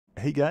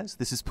Hey guys,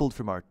 this is pulled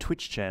from our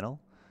Twitch channel.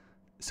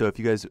 So if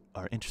you guys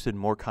are interested in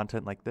more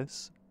content like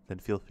this, then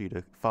feel free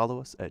to follow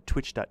us at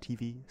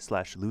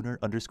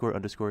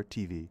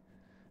twitch.tv/lunar__TV.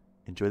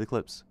 Enjoy the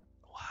clips.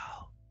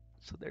 Wow.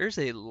 So there's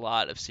a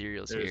lot of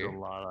cereals There's here. a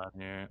lot on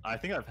here. I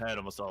think I've had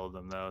almost all of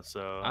them though,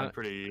 so I'm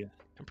pretty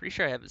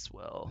sure I have as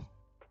well.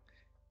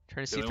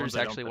 Trying to see if only there's ones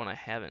I actually don't one I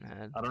haven't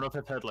had. I don't know if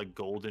I've had like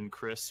Golden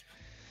Crisp,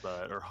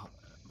 but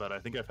I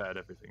think I've had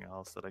everything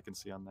else that I can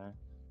see on there.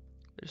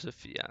 There's a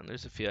few,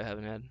 there's a few I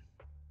haven't had.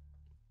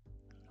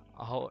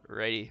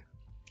 Alrighty.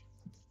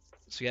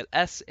 So we got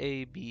S,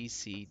 A, B,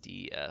 C,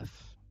 D,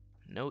 F.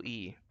 No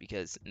E,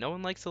 because no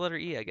one likes the letter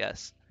E, I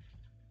guess.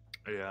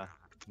 Yeah,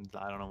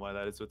 I don't know why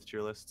that is with the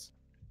tier lists.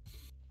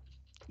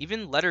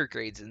 Even letter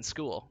grades in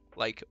school,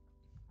 like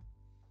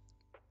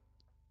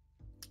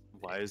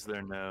Why is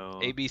there no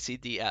A, B, C,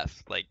 D,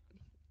 F? Like,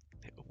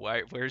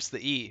 where's the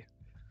E?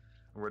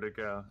 Where'd it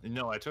go?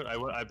 No, I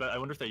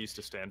wonder if that used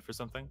to stand for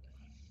something.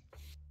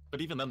 But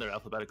even then, they're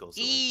alphabetical.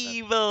 So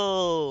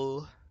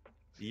Evil. Like,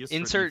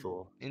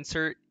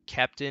 insert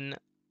Captain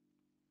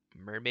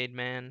Mermaid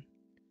Man,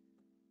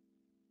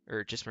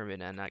 or just Mermaid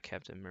Man, not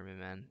Captain Mermaid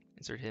Man.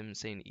 Insert him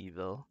saying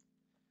evil.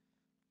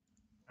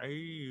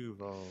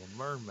 Evil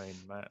Mermaid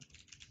Man,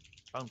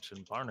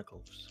 bouncing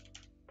barnacles.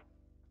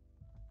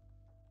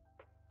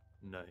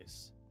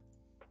 Nice.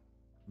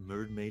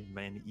 Mermaid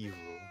Man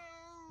evil.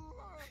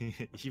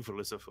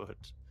 Evil is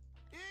afoot.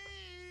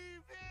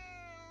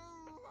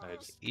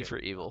 E for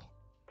evil.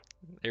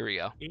 There we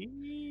go.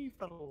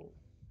 Evil.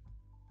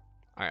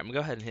 Alright, I'm gonna go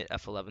ahead and hit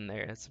F11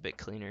 there. That's a bit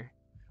cleaner.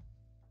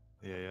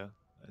 Yeah.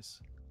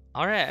 Nice.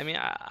 Alright, I mean,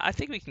 I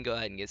think we can go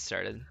ahead and get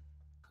started.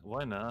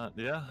 Why not?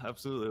 Yeah,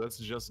 absolutely. Let's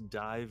just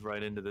dive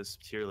right into this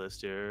tier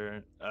list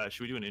here.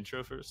 Should we do an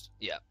intro first?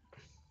 Yeah.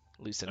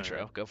 Loose intro.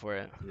 Right. Go for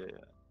it. Yeah.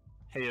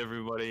 Hey,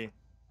 everybody.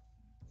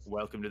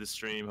 Welcome to the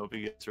stream. Hope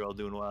you guys are all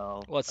doing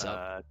well. What's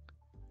up?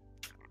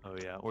 Oh,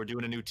 yeah. We're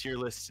doing a new tier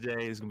list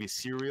today. It's going to be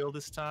cereal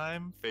this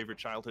time. Favorite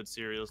childhood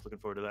cereals. Looking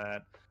forward to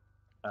that.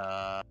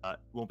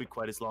 Won't be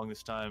quite as long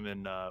this time,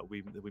 and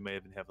we may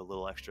even have a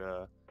little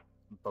extra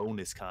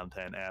bonus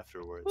content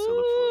afterwards. So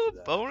look forward to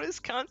that. Bonus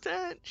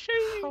content?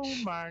 Sheesh. Oh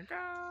my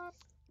god.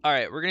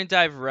 Alright, we're going to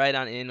dive right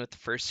on in with the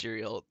first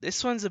cereal.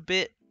 This one's a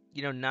bit,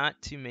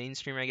 not too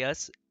mainstream, I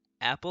guess.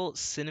 Apple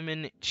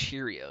Cinnamon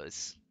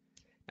Cheerios.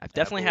 I've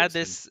definitely had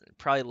this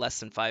probably less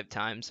than 5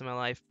 times in my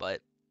life,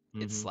 but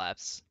it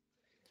slaps.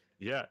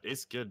 Yeah,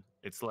 it's good.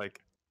 It's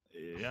like,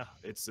 yeah,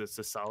 it's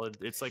a solid.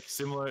 It's like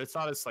similar. It's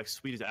not as like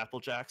sweet as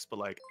Apple Jacks, but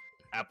like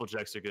Apple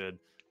Jacks are good.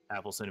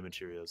 Apple Cinnamon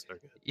Cheerios are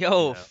good.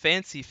 Yo,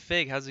 Fancy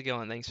Fig, how's it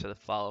going? Thanks for the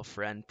follow,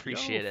 friend.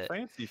 Appreciate it.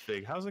 Fancy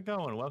Fig, how's it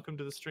going? Welcome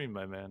to the stream,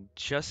 my man.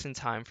 Just in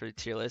time for the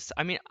tier list.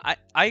 I mean,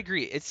 I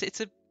agree. It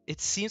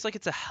seems like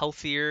it's a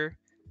healthier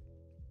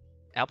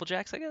Apple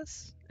Jacks, I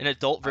guess. An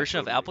adult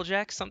version of Apple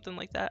Jacks, something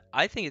like that.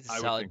 I think it's a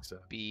solid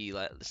B.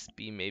 Let's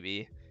B,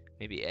 maybe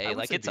A.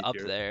 Like it's up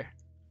there.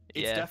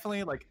 It's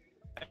definitely like,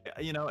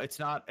 it's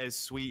not as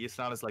sweet. It's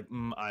not as like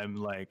I'm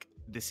like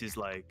this is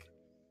like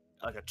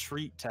a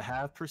treat to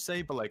have per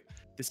se, but like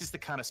this is the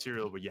kind of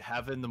cereal where you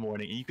have it in the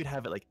morning and you could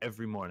have it like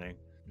every morning,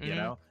 you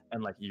know,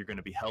 and like you're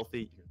gonna be healthy,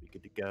 you're gonna be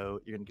good to go,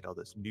 you're gonna get all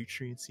those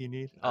nutrients you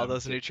need. All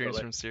those nutrients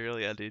from cereal,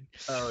 yeah, dude.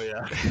 Oh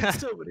yeah,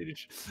 still but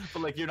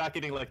like you're not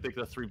getting like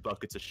the 3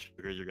 buckets of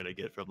sugar you're gonna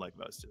get from like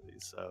most of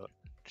these. So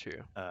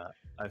true. I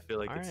feel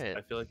like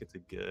it's a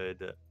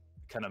good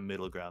kind of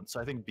middle ground. So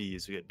I think B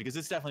is good because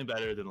it's definitely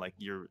better than like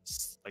your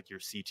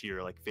C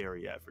tier, like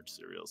very average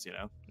cereals, you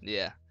know?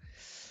 Yeah.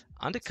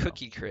 On to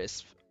Cookie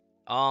Crisp.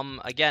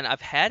 Again,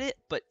 I've had it,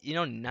 but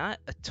not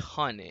a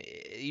ton.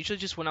 Usually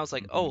just when I was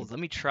like, oh, let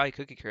me try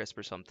Cookie Crisp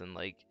or something.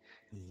 Like,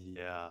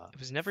 yeah, it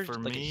was never for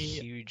like me,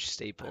 a huge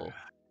staple.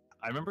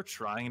 I remember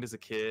trying it as a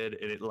kid,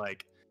 and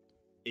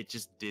it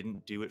just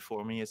didn't do it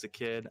for me as a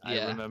kid. Yeah.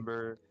 I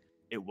remember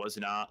it was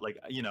not like,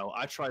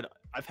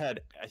 I've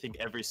had, I think,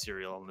 every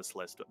cereal on this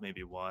list, but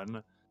maybe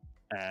one.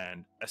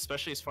 And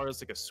especially as far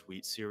as like a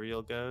sweet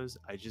cereal goes,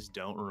 I just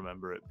don't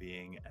remember it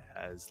being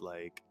as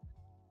like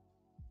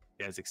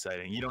as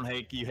exciting. You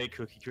hate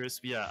Cookie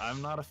Crisp? Yeah,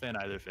 I'm not a fan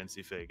either.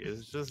 Fancy Fig,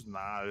 it's just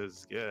not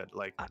as good.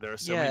 Like there are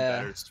so many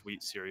better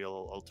sweet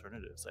cereal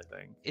alternatives. I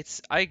think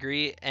I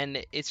agree,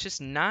 and it's just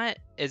not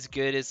as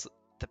good as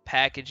the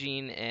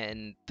packaging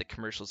and the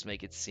commercials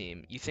make it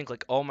seem. You think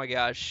like, oh my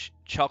gosh,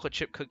 chocolate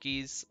chip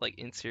cookies like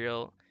in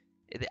cereal.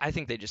 I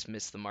think they just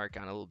missed the mark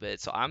on it a little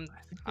bit. So I'm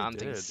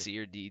thinking C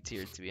or D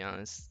tier, to be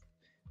honest.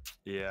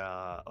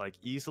 Yeah, like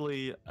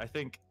easily. I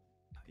think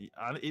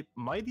it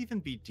might even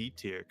be D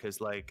tier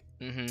because like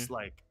it's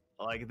like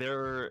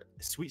they're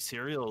sweet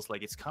cereals.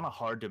 Like it's kind of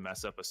hard to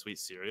mess up a sweet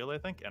cereal. I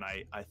think, and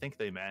I think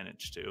they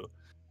managed to.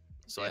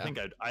 So yeah.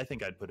 I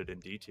think I'd put it in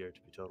D tier,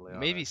 to be totally honest.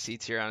 Maybe C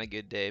tier on a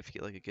good day if you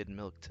get like a good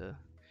milk to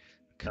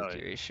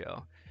cookie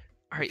ratio.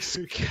 All right,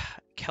 so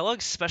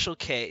Kellogg's Special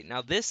K.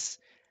 Now this,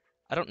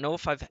 I don't know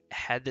if I've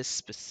had this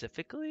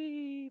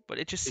specifically, but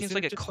it just seems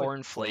like a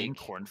cornflake.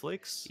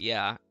 Cornflakes?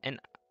 Yeah, and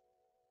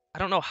I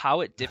don't know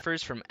how it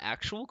differs from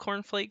actual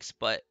cornflakes,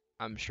 but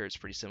I'm sure it's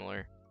pretty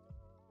similar.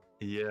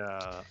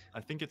 Yeah, I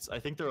think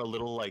they're a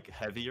little like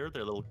heavier.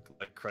 They're a little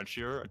like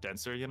crunchier,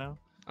 denser. You know.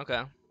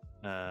 Okay.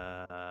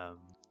 Um,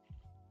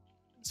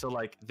 so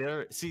like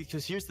they're see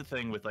because here's the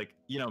thing with like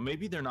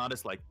maybe they're not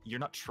as like you're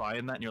not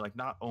trying that and you're like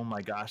not oh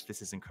my gosh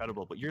this is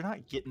incredible, but you're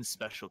not getting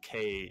Special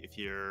K if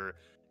you're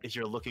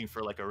looking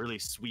for like a really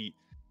sweet,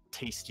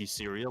 tasty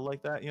cereal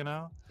like that.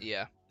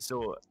 Yeah.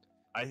 So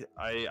I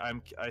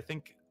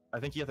think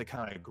you have to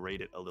kind of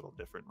grade it a little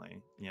differently.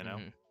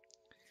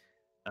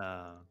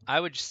 I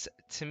would just,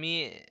 to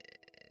me,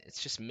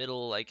 it's just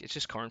middle, like it's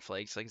just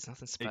cornflakes, like it's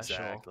nothing special.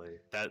 Exactly.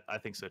 That I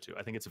think so too.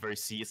 I think it's a very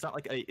it's not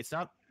like it's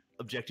not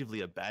objectively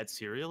a bad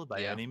cereal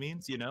by any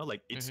means,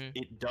 like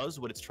it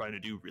does what it's trying to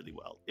do really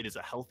well. It is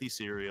a healthy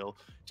cereal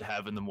to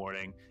have in the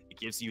morning. It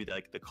gives you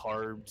like the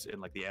carbs and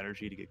like the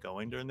energy to get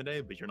going during the day,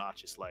 but you're not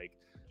just like,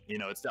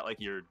 it's not like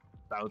you're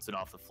bouncing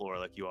off the floor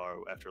like you are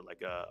after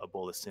like a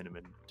bowl of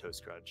cinnamon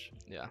toast crunch.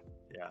 Yeah.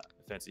 Yeah.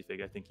 Fancy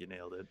Fig, I think you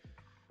nailed it.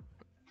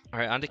 All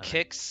right, on to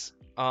Kix.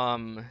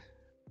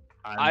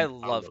 I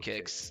love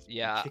Kix.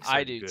 Yeah, Kix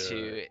I are do good,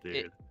 too.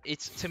 dude.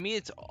 It's to me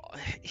it's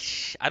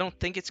I don't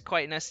think it's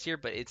quite an S tier,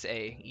 but it's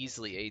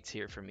easily A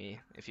tier for me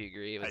if you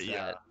agree with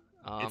that.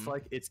 It's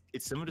like it's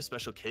similar to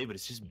Special K, but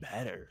it's just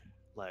better.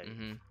 Like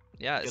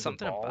yeah, the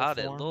something ball about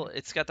it. form.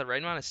 It's got the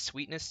right amount of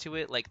sweetness to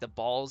it. Like the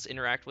balls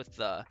interact with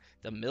the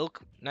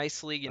milk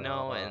nicely,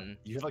 and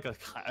you have like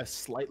a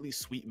slightly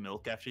sweet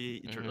milk after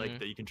you like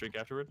that you can drink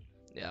afterward.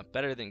 yeah,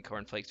 better than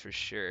cornflakes for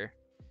sure.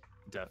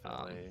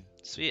 Definitely.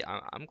 Sweet.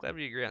 I'm glad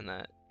we agree on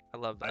that. I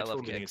love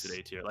totally think Kix. it's an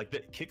A tier. Like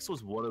Kix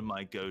was one of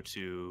my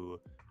go-to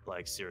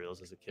like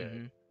cereals as a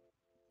kid.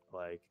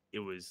 Like it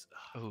was.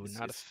 Oh,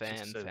 not a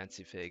fan.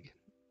 Fancy Fig.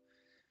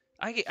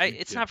 Huge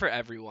It's not for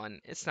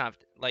everyone. It's not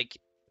like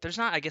there's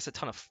not, I guess, a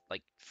ton of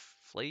like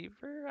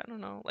flavor. I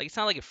don't know. Like it's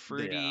not like a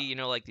fruity,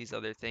 like these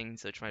other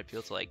things which might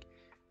appeal to like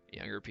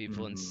younger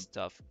people and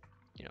stuff.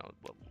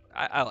 But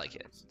I like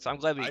it. So I'm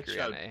glad we agree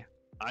on A.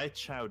 I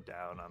chowed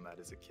down on that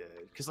as a kid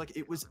because like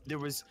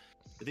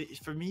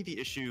for me the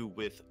issue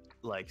with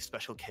like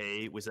Special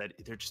K was that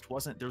there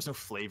was no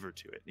flavor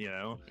to it.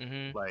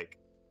 Like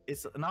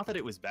it's not that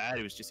it was bad,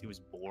 it was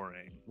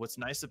boring. What's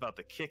nice about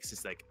the Kix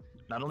is like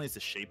not only is the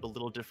shape a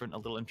little different, a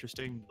little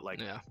interesting,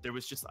 like there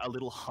was just a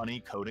little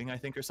honey coating I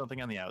think or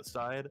something on the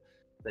outside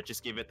that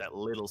just gave it that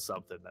little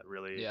something that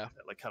really that,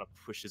 like kind of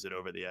pushes it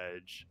over the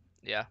edge.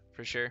 Yeah,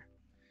 for sure.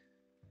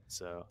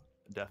 So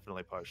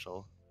definitely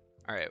partial.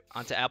 All right,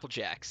 on to Apple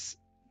Jacks.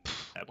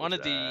 One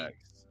of the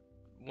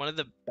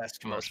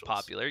best most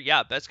popular.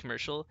 Yeah, best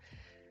commercial.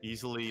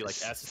 Easily like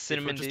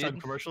cinnamon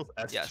dude commercials.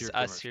 Yes,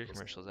 S tier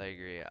commercials. I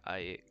agree.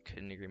 I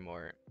couldn't agree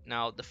more.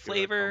 Now the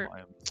flavor.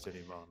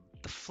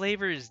 The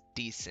flavor is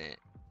decent.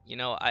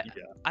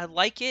 I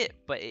like it,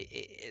 but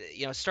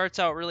it starts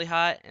out really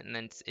hot and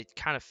then it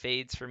kind of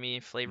fades for me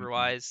flavor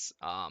wise.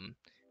 But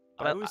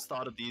I always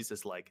thought of these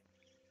as like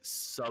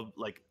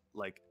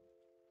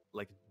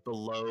like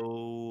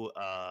below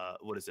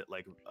what is it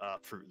like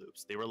Fruit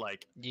Loops. They were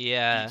like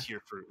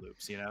B-tier Fruit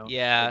Loops,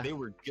 Yeah. Like, they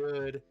were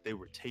good, they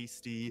were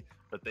tasty,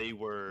 but they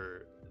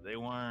weren't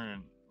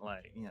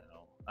like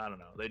I don't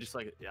know. They just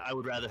like I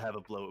would rather have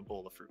a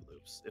bowl of Fruit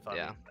Loops if I'm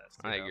eating this.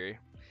 I agree.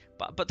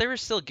 But they were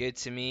still good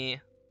to me.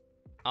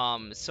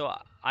 So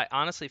I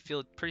honestly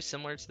feel pretty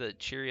similar to the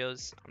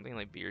Cheerios. I'm thinking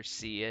like B or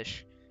C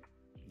ish.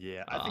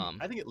 Yeah,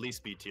 I think at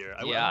least B tier.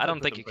 I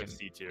don't think you can.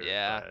 C tier.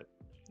 Yeah,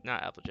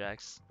 not Apple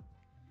Jacks.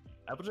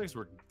 Apple Jacks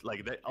were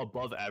like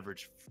above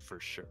average for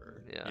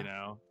sure.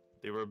 Yeah.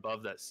 They were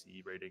above that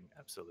C rating,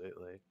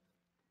 absolutely.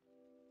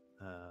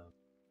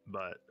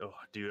 But oh,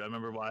 dude, I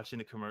remember watching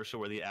the commercial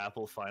where the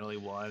apple finally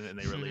won, and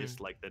they released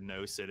like the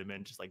no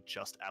cinnamon,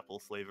 just apple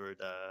flavored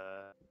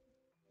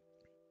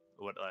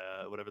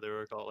whatever they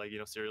were called, like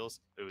cereals.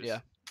 It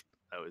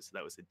was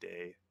that was a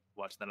day.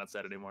 Watching that on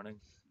Saturday morning.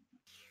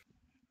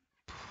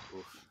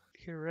 Oof.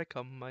 Here I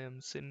come, I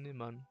am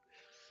cinnamon.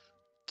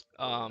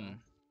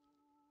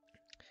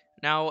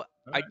 Now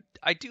right.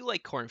 I do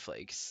like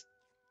cornflakes.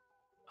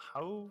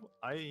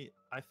 I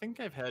think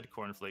I've had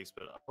cornflakes,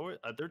 but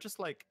they're just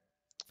like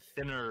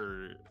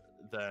thinner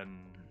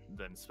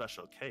than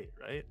Special K,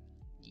 right?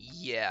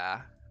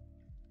 Yeah.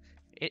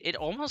 It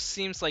almost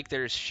seems like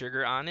there's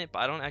sugar on it, but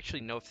I don't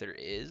actually know if there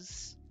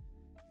is.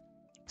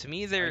 To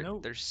me,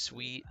 they're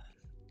sweet.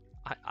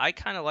 I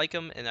kind of like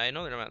them, and I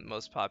know they're not the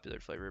most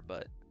popular flavor,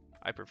 but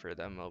I prefer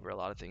them over a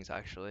lot of things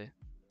actually.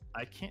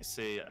 I can't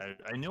say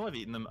I know I've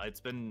eaten them. It's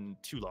been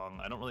too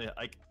long. I don't really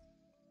like.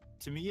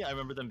 To me, I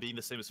remember them being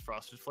the same as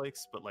Frosted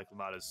Flakes, but like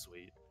not as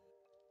sweet.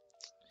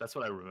 That's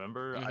what I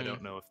remember. I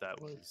don't know if that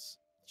was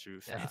true.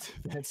 Yeah.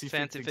 Fancy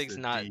Fig's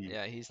not.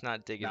 Yeah, he's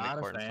not digging not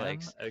the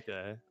cornflakes.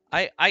 Okay.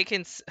 I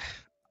can.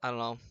 I don't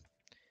know.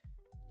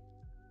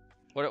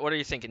 What are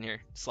you thinking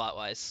here, slot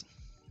wise?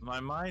 My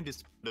mind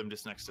is them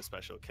just next to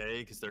Special K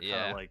because they're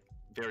kind of like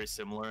very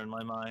similar in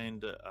my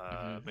mind.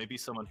 Maybe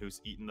someone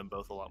who's eaten them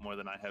both a lot more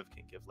than I have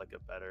can give like a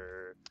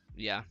better.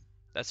 Yeah,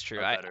 that's true.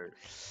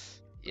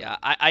 Yeah,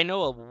 I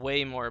know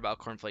way more about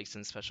cornflakes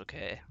than Special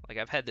K. Like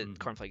I've had the Mhm.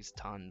 cornflakes a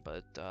ton,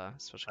 but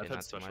Special K I've had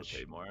not too Special much.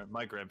 K more.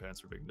 My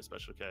grandparents were big into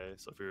Special K,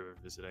 so if we were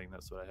visiting,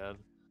 that's what I had.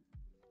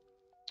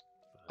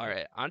 All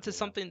right, on to yeah.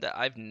 something that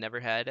I've never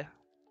had.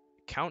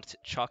 Count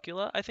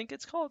Chocula, I think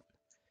it's called.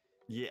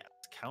 Yeah,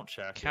 Count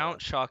Chocula. Count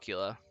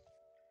Chocula.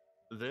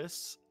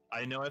 This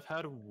I know I've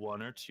had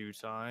 1 or 2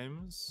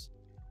 times.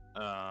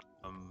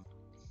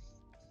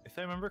 If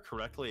I remember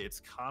correctly,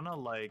 it's kind of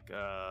like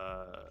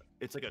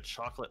it's like a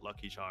chocolate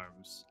Lucky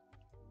Charms.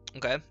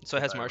 Okay, so it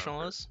If has I remember.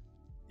 marshmallows.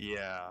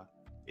 Yeah,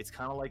 it's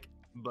kind of like,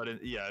 but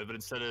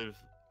instead of,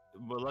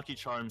 well, Lucky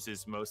Charms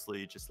is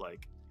mostly just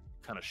like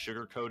kind of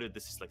sugar coated.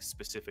 This is like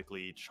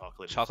specifically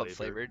chocolate. Chocolate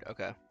flavored.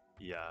 Okay.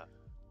 Yeah.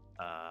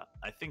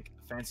 I think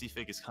Fancy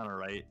Fig is kind of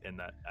right in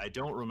that I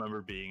don't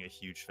remember being a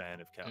huge fan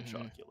of Count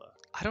Chocula.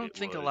 I don't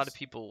think a lot of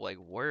people like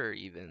were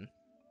even.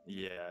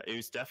 Yeah, it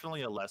was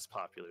definitely a less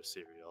popular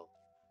cereal.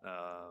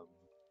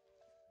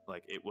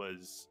 Like it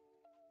was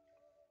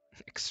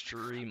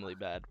extremely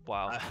bad.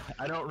 Wow.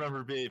 I don't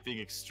remember it being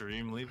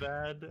extremely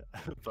bad,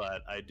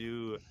 but I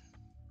do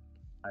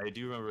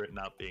remember it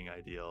not being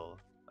ideal.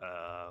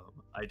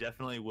 I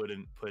definitely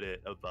wouldn't put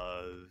it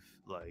above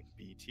like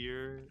B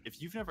tier.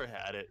 If you've never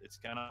had it, it's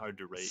kind of hard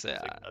to rate. So,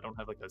 like, I don't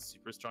have like a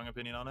super strong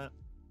opinion on it.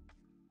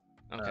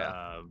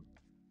 Okay.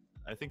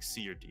 I think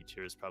C or D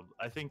tier is probably.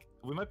 I think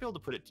we might be able to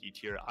put it D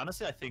tier.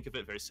 Honestly, I think of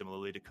it very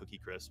similarly to Cookie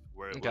Crisp,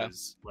 where it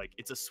was like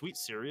it's a sweet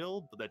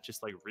cereal, but that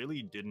just like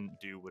really didn't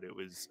do what it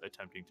was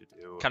attempting to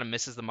do. Kind of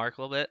misses the mark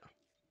a little bit.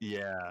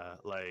 Yeah,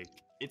 like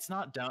it's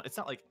not down. It's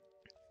not like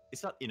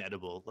it's not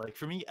inedible. Like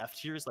for me, F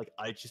tier is like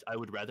I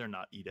would rather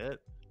not eat it.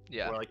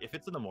 Yeah. Or like if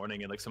it's in the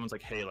morning and like someone's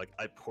like, hey, like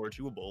I poured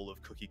you a bowl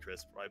of Cookie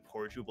Crisp or I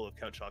poured you a bowl of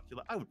Count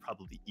Chocula, I would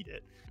probably eat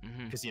it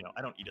because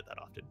I don't eat it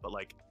that often. But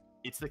like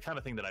it's the kind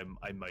of thing that I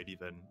might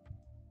even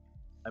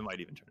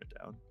turn it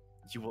down.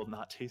 You will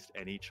not taste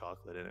any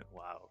chocolate in it.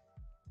 Wow.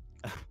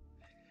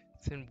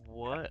 Then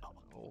what?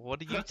 What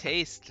do you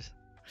taste?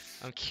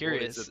 I'm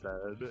curious. What is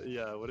it then?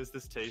 Yeah, what does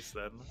this taste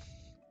then?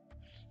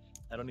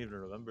 I don't even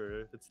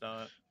remember. It's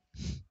not.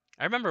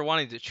 I remember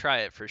wanting to try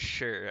it for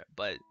sure,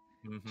 but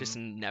just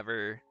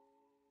never.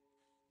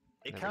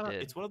 It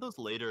it's one of those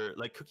later,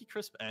 like Cookie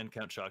Crisp and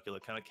Count Chocula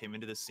kind of came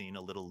into the scene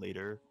a little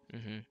later.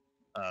 And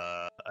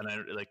I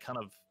like kind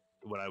of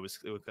I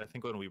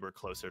think when we were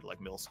closer to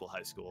like middle school,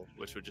 high school,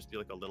 which would just be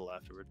like a little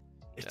afterward.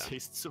 It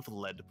tastes of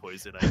lead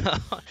poison. Oh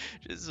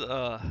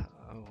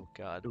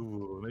god.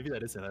 Ooh, maybe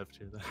that is an F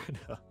tier.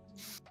 No.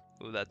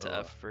 Ooh, that's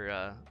F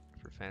for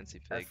Fancy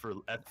Fig.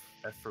 F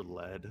for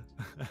lead.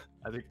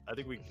 I think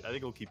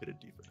we'll keep it a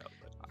D for now.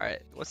 But. All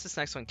right, what's this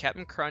next one?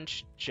 Captain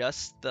Crunch,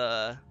 just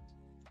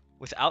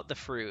without the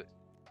fruit.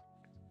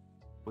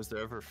 Was there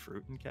ever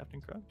fruit in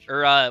Captain Crunch?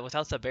 Or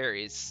without the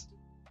berries,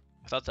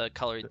 without the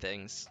colored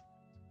things.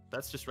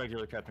 That's just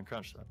regular Captain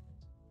Crunch then.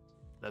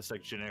 That's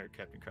like generic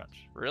Captain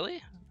Crunch.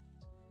 Really?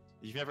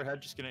 You've never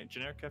had just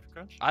generic Captain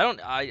Crunch?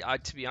 I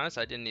to be honest,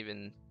 I don't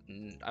even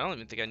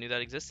think I knew that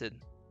existed.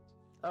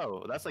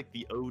 Oh, that's like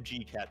the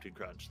OG Captain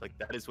Crunch. Like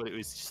that is what it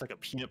was. It's just like a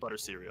peanut butter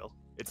cereal.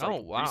 It's oh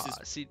like wow,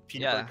 see,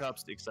 peanut butter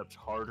cups except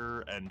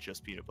harder and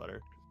just peanut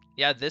butter.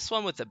 Yeah, this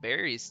one with the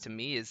berries to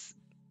me is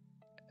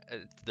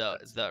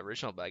the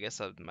original. But I guess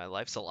my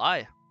life's a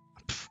lie.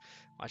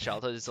 My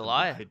childhood is a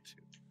lie.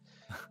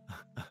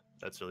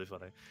 That's really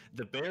funny.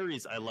 The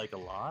berries I like a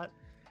lot.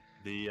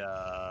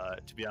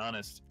 To be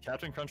honest,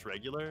 Captain Crunch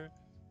regular,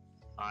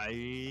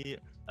 I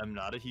am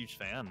not a huge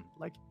fan.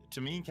 Like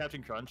to me,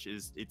 Captain Crunch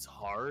it's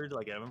hard.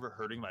 Like I remember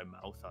hurting my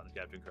mouth on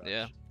Captain Crunch.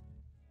 Yeah.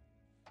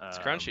 It's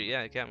crunchy,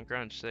 yeah, Captain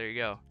Crunch. There you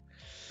go.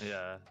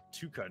 Yeah,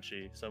 too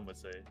crunchy. Some would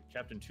say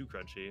Captain Too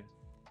Crunchy.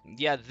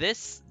 Yeah,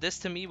 this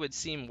to me would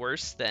seem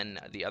worse than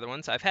the other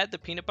ones. I've had the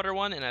peanut butter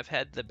one and I've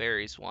had the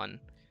berries one.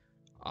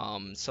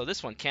 So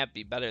this one can't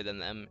be better than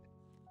them.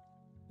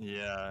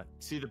 Yeah.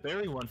 See, the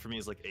berry one for me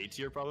is like A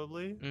tier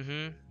probably.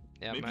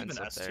 Yeah, maybe even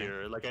S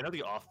tier. Like I know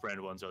the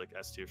off-brand ones are like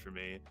S tier for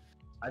me.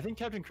 I think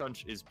Captain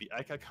Crunch is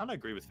I kind of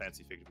agree with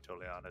Fancy Fig to be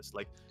totally honest.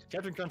 Like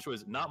Captain Crunch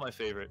was not my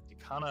favorite. It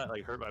kind of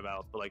like hurt my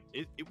mouth, but like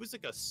it was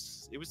like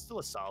it was still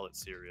a solid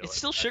cereal. It's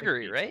still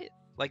sugary, right?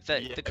 Like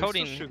the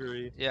coating. It's still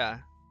sugary. Yeah.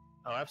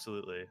 Oh,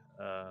 absolutely.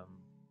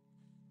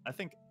 I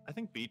think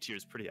B tier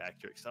is pretty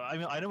accurate. So I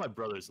mean, I know my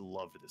brothers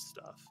love this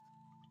stuff.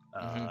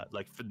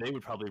 Like they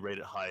would probably rate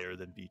it higher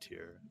than B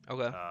tier.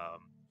 Okay.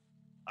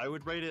 I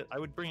would rate it. I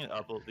would bring it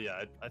up.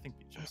 Yeah, I think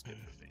B tier is good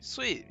for me.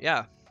 Sweet.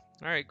 Yeah.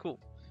 All right. Cool.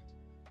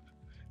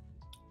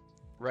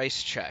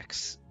 Rice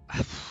checks.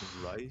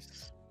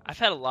 Rice? I've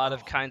had a lot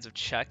of kinds of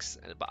checks,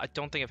 but I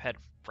don't think I've had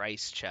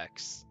rice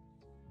checks.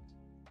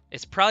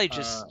 It's probably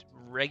just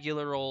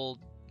regular old.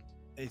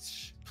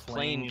 It's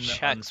plain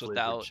checks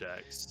without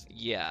checks.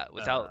 Yeah,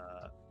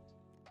 without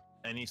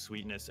any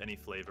sweetness, any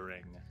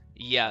flavoring.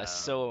 Yeah,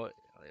 so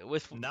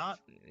with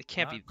it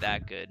can't be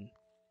that great. Good.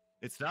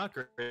 It's not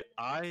great.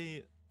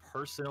 I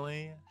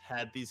personally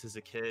had these as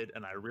a kid,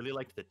 and I really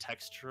liked the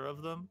texture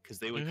of them because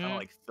they would kind of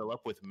like fill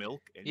up with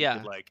milk, and you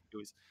could, like it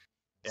was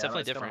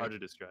definitely it's different. Hard to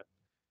describe,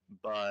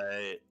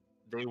 but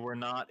they were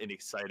not an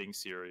exciting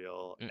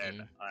cereal,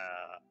 and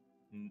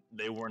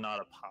they were not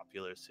a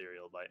popular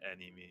cereal by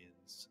any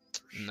means,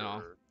 for No.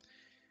 sure.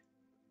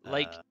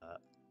 Like,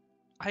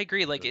 I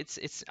agree. Like, but-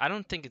 it's I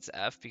don't think it's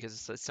F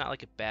because it's not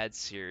like a bad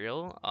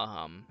cereal.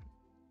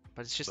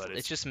 But it's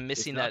just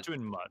missing it's not that.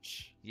 doing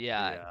much.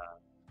 Yeah. Yeah.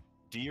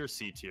 D or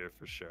C tier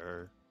for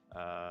sure.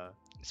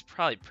 It's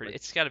probably pretty. Like-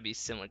 It's got to be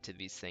similar to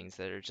these things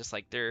that are just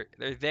like they're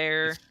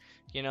there.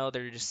 You know,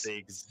 they're just They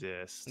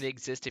exist. they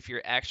exist if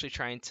you're actually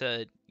trying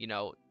to, you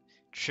know,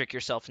 trick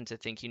yourself into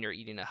thinking you're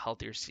eating a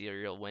healthier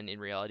cereal when in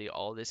reality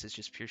all this is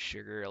just pure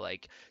sugar,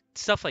 like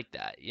stuff like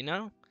that, you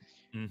know?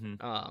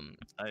 Mm-hmm. Um,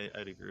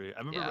 I'd agree. I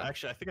remember Yeah.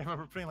 actually. I think I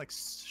remember putting like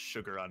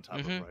sugar on top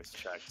of Rice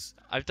Chex.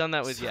 I've done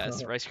that with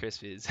So- Rice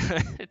Krispies.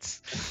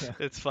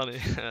 it's funny.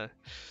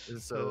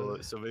 So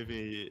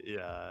maybe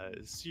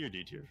C or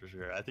D tier for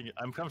sure. I think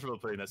I'm comfortable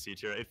putting that C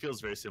tier. It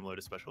feels very similar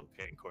to Special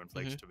K and Corn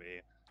Flakes to me.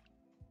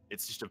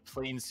 It's just a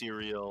plain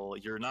cereal.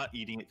 You're not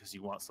eating it because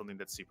you want something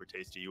that's super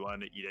tasty. You want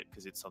to eat it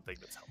because it's something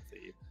that's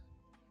healthy.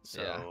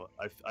 So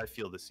I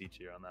feel the C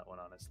tier on that one,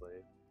 honestly.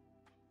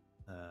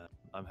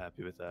 I'm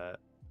happy with that.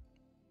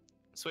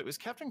 So wait, was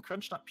Captain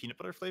Crunch not peanut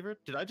butter flavored?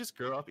 Did I just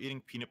grow up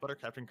eating peanut butter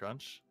Captain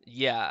Crunch?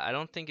 Yeah, I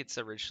don't think it's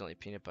originally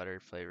peanut butter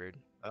flavored.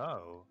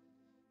 Oh.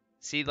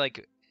 See,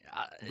 like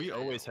We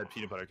always had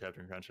peanut butter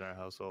Captain Crunch in our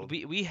household.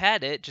 we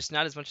had it, just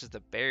not as much as the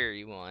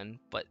berry one,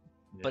 but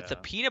the Yeah.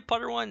 peanut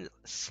butter one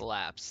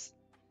slaps.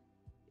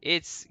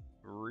 It's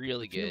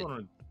really The peanut good.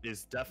 one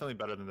is definitely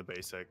better than the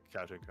basic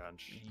Captain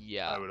Crunch.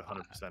 Yeah. I would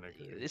 100%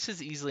 agree. This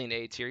is easily an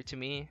A tier to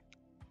me.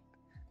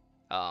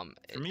 For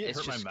me, it it's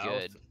hurt my just mouth,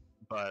 good.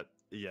 but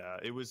yeah,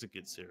 it was a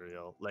good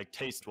cereal. Like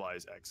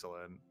taste-wise,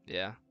 excellent.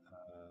 Yeah,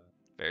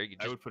 very good.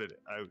 I would put it.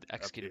 I would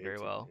executed up very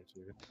the A well.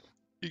 tier.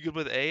 You good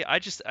with A?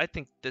 I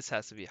think this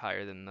has to be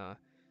higher than the.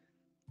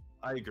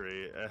 I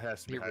agree. It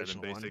has to be The higher than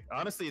original one. basic.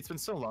 Honestly, it's been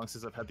so long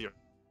since I've had the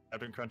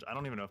Captain Crunch. I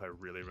don't even know if I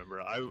really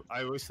remember.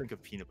 I always think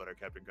of peanut butter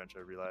Captain Crunch.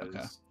 I realize.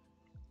 Okay.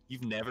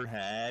 You've never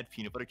had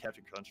peanut butter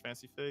Captain Crunch,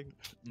 Fancy Fig?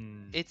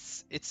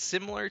 It's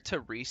similar to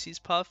Reese's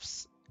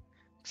Puffs,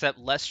 except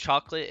less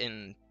chocolate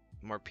and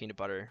more peanut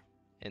butter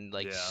and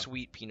like Yeah.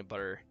 sweet peanut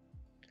butter.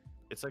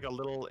 It's like a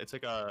little. It's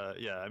like a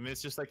yeah. I mean,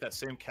 it's just like that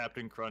same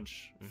Captain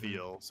Crunch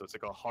feel. So it's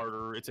like a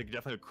harder. It's like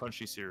definitely a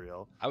crunchy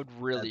cereal. I would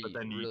really but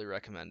then you- really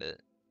recommend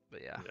it.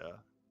 But yeah, Yeah.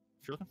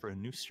 If you're looking for a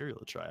new cereal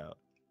to try out.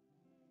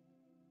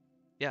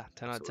 10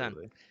 out of 10.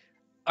 Absolutely.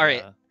 All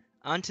right, Yeah.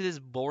 on to this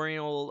boring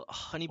old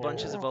honey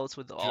bunches of oats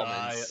with the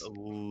almonds. I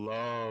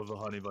love the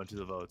Honey Bunches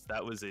of Oats.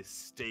 That was a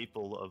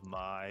staple of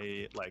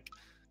my like.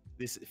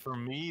 This for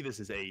me. This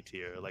is A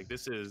tier. Like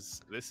this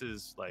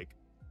is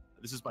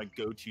my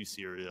go-to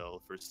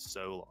cereal for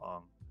so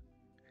long.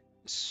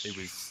 It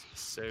was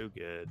so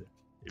good. It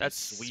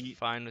That's was sweet,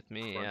 fine with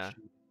me. Yeah.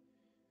 crunchy.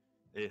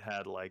 It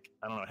had like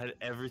I don't know, it had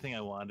everything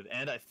I wanted,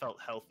 and I felt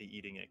healthy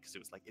eating it because it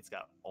was like it's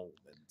got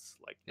almonds.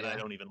 Like, and I Yeah.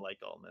 don't even like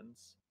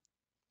almonds.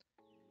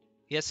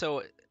 Yeah,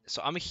 so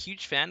I'm a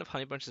huge fan of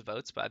Honey Bunches of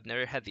Oats, but I've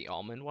never had the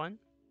almond one.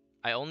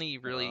 I only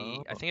really,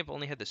 I Oh. think I've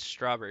only had the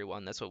strawberry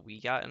one. That's what we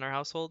got in our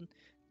household,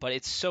 but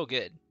it's so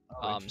good.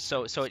 Oh, So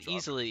interesting. it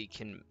easily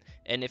can,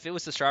 and if it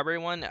was the strawberry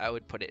one, I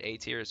would put it A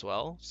tier as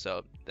well.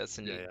 So that's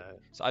a Yeah, neat. yeah.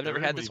 So I've There never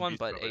had wouldn't this even one, be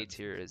but strawberry. A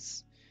tier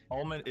is.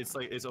 Almond,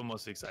 it's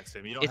almost the exact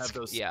same. You don't It's- have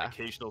those yeah.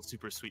 occasional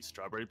super sweet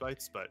strawberry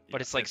bites, but But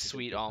yeah, it's like Fancy Fig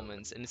sweet does that.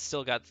 almonds, and it's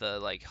still got the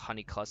like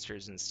honey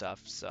clusters and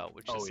stuff. So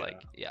which Oh, is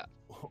like yeah.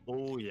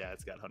 Oh yeah,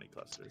 it's got honey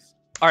clusters.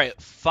 All right,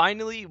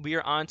 finally we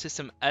are on to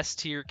some S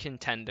tier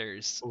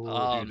contenders.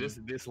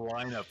 Dude, this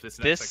lineup, this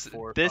next This like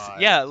 4 or this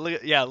 5. yeah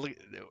look. Ooh,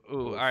 Oof.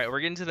 all right, we're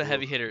getting to the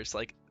heavy Oof. hitters.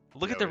 Like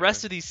look Yeah, at the we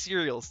rest are. of these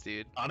cereals,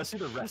 dude. Honestly,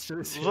 the rest of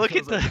this Look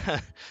at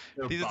the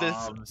they're these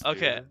bombs,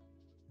 okay. dude.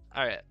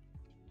 All right.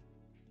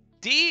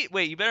 D.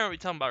 Wait, you better not be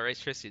talking about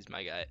Rice Krispies,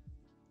 my guy.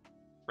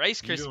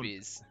 Rice You don't-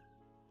 Krispies.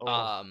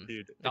 Oh,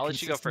 dude, the I'll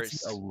let you go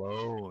consistency first.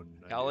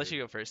 Alone. I'll let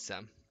you go first,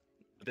 Sam.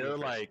 They're go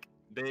first. like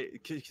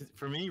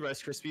for me,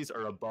 Rice Krispies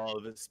are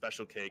above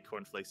Special K,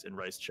 Corn Flakes, and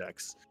Rice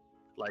Chex.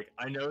 Like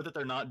I know that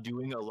they're not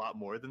doing a lot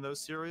more than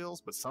those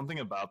cereals, but something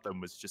about them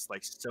was just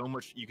like so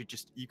much. You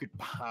could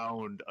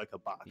pound like a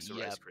box of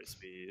Rice Yep.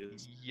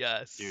 Krispies.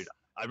 Yes. Dude,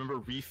 I remember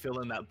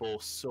refilling that bowl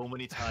so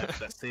many times with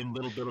that same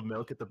little bit of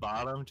milk at the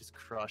bottom, just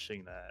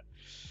crushing that.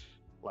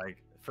 Like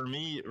for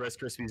me, Rice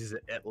Krispies is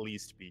at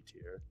least B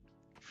tier.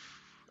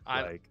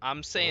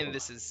 I'm saying oh.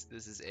 this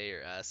is A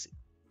or S.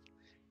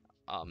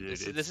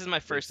 Dude, This is my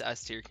first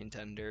S tier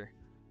contender.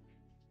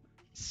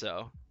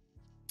 So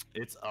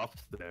It's up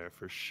there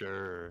for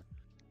sure.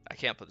 I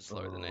can't put this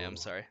lower than A. I'm Oh.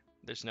 sorry.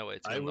 There's no way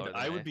it's I going lower than A.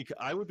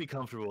 I would be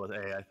comfortable with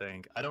A. I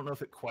think I don't know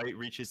if it quite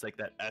reaches like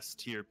that S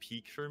tier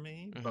peak for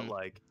me, but Mhm.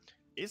 like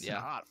it's Yeah.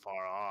 not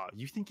far off.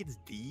 You think it's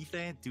D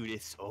then, dude?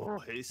 It's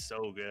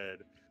so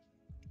good.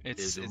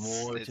 It's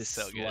more it's to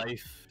so good.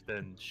 life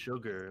than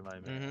sugar, my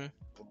man.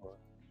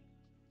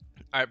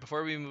 All right,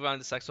 before we move on to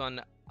this next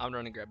one, I'm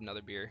going to grab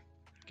another beer.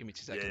 Give me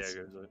 2 Yeah, seconds.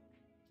 yeah, guys.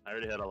 I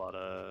already had a lot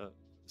of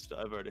stuff.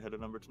 I've already had a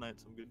number tonight,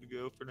 so I'm good to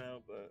go for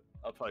now. But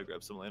I'll probably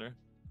grab some later.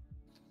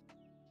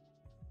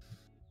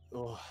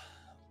 Oh,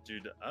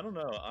 Dude, I don't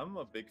know. I'm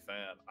a big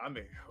fan.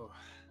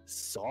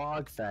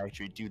 Sog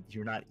Factory, dude.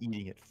 You're not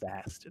eating it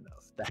fast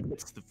enough.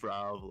 That's the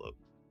problem.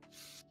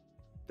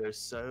 They're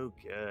so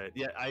good.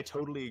 Yeah, I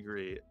totally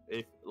agree.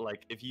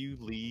 If you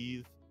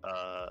leave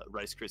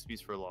Rice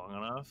Krispies for long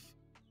enough,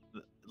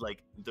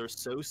 like they're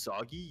so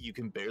soggy you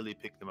can barely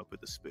pick them up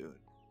with a spoon.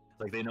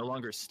 Like they no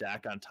longer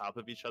stack on top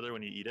of each other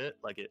when you eat it.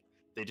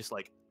 They just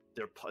like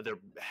they're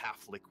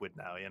half liquid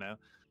now, you know.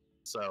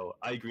 So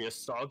I agree. A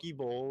soggy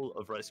bowl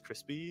of Rice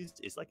Krispies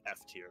is like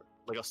F tier.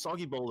 Like a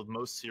soggy bowl of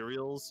most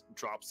cereals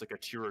drops like a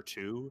tier or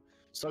two.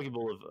 Soggy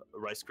bowl of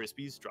Rice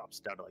Krispies drops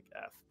down to like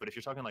F. But if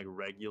you're talking like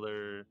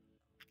regular,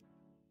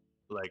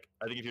 like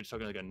I think if you're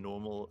talking like a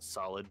normal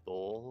solid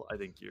bowl, I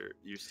think you're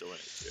still in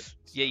it too.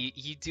 Yeah,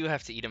 you do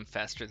have to eat them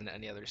faster than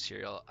any other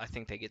cereal. I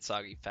think they get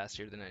soggy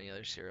faster than any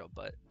other cereal,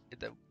 but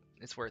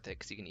it's worth it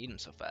because you can eat them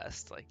so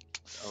fast. Like,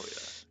 oh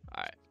yeah.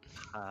 All right.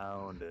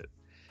 Pound it,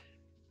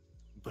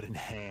 but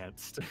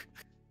enhanced.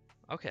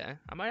 Okay,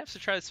 I might have to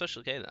try the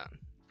Special K then.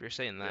 If you're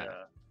saying that.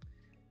 Yeah.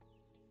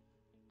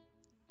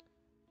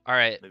 All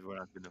right. Maybe we're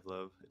not good enough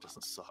love. It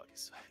doesn't suck.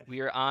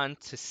 We are on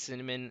to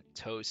Cinnamon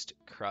Toast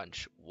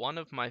Crunch, one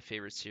of my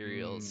favorite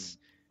cereals.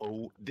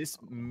 Oh, this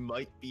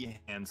might be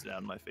hands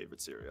down my favorite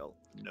cereal.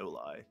 No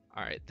lie.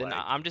 All right, then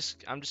I'm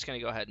just gonna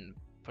go ahead and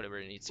put it where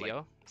it needs to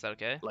go. Is that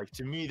okay? Like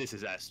to me, this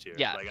is S tier.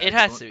 Yeah, like, it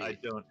has to be. I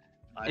don't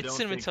It's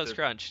Cinnamon think Toast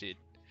Crunch, dude.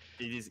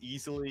 It is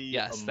easily.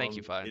 Yes, thank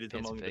you, Fine. It is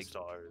among the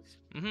stars.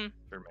 Mm-hmm.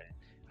 For me.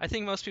 I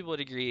think most people would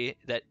agree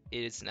that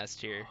it is an S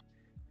tier.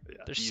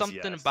 Yeah, there's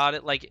something about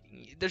it, like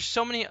there's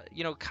so many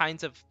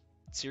kinds of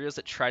cereals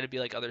that try to be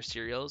like other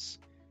cereals,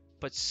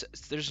 but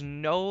there's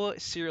no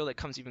cereal that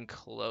comes even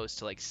close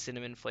to like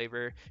cinnamon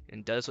flavor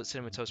and does what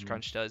Cinnamon Toast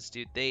Crunch does,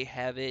 dude. They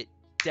have it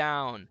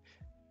down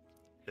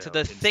to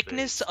the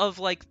thickness of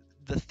the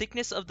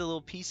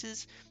little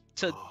pieces,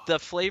 to the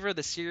flavor of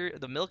the cereal,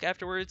 the milk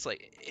afterwards.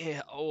 Like,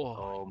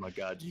 oh my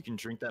god, you can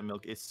drink that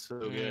milk. It's so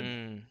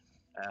good.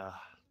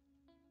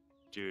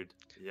 Dude,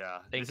 yeah.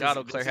 Thank God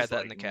Eau Claire had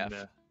that in the calf.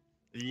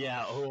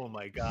 Yeah, oh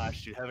my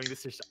gosh, dude, having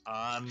this just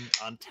on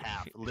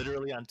tap,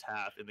 literally on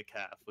tap in the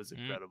calf was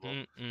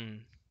incredible.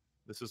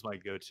 This was my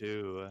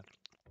go-to.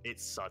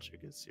 It's such a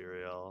good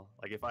cereal.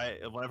 Like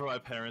whenever my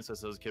parents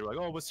as a kid were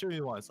like, "Oh, what cereal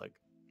you want?" It's like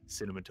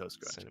Cinnamon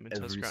Toast Crunch. Cinnamon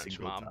Toast Crunch,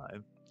 single Mom.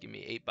 Time. Give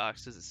me 8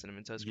 boxes of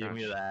Cinnamon Toast Crunch.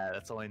 Give me that.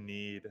 That's all I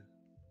need.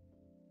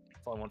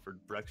 That's all I want for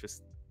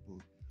breakfast,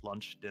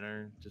 lunch,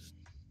 dinner. Just,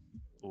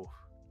 oh.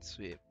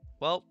 Sweet.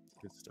 Well,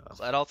 good stuff.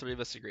 Glad all three of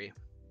us agree.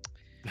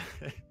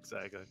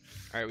 Exactly.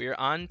 All right, we are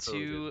on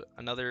to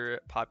another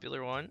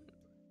popular one,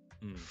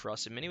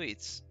 Frosted Mini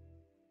Wheats.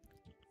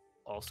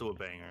 Also a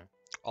banger.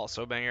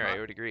 Also a banger, I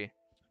would agree.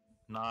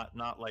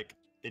 Not like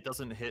it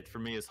doesn't hit for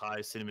me as high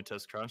as Cinnamon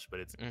Toast Crunch, but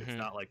it's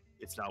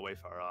not way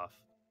far off.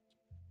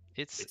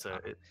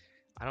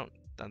 I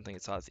don't think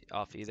it's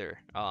off either.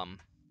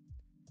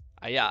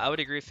 I would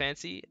agree.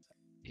 Fancy,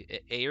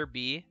 A or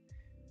B.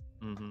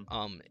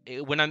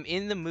 When I'm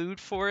in the mood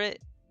for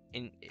it,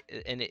 and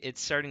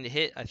it's starting to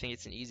hit, I think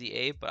it's an easy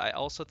A. But I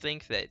also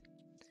think that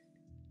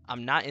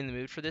I'm not in the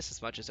mood for this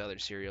as much as other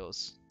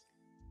cereals.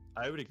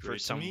 I would agree. For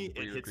some to me,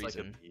 it hits reason.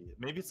 like a B.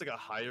 Maybe it's like a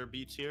higher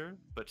B tier,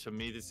 but to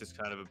me, this is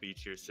kind of a B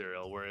tier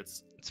cereal where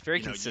it's very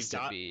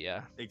consistent B.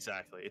 Yeah.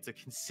 Exactly. It's a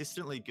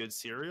consistently good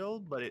cereal,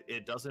 but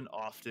it doesn't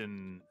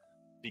often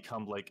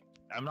become like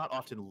I'm not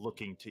often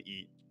looking to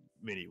eat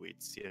mini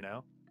wheats. You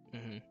know.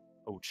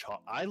 Oh,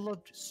 I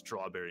loved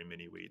strawberry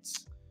mini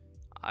wheats.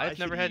 I've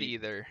never had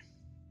either.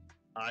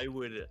 I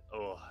would.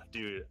 Oh,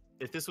 dude,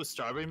 if this was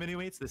strawberry mini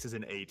wheats, this is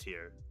an A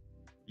tier,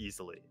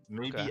 easily.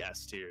 Maybe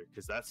S tier,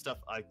 because that stuff.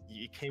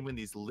 It came in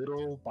these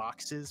little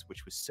boxes,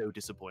 which was so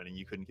disappointing.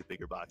 You couldn't get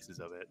bigger boxes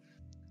of it.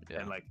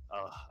 Yeah. And I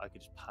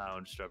could just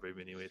pound strawberry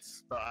mini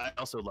wheats. But I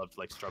also loved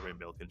like strawberry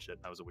milk and shit.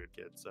 I was a weird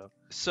kid, so.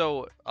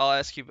 So I'll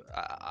ask you.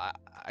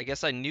 I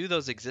guess I knew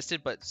those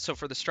existed, but so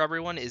for the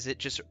strawberry one, is it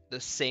just the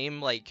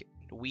same like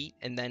wheat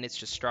and then it's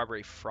just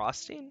strawberry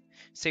frosting?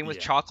 Same with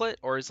chocolate,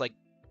 or is like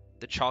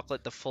the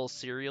chocolate the full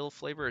cereal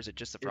flavor, or is it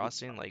just the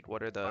frosting? Like,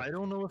 what are the? I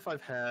don't know if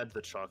I've had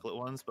the chocolate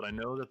ones, but I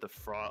know that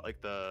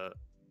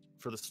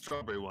for the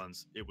strawberry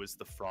ones, it was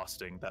the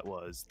frosting that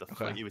was the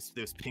it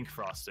was pink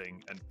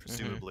frosting, and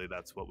presumably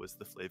that's what was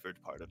the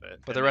flavored part of it.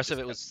 But the rest of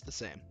it was the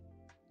same.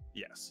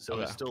 Yes, so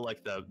it was still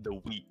like the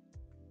wheat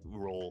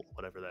roll,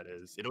 whatever that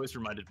is. It always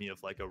reminded me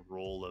of like a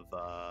roll of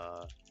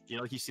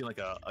like you see like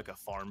a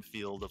farm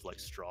field of like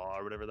straw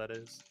or whatever that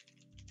is.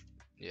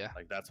 Yeah,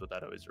 like that's what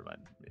that always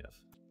reminded me of.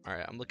 All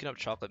right, I'm looking up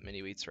chocolate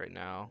mini wheats right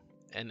now,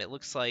 and it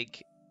looks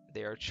like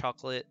they are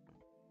chocolate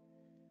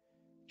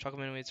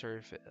mini wheats,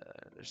 or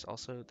there's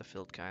also the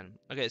filled kind.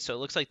 Okay, so it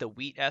looks like the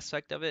wheat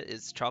aspect of it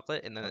is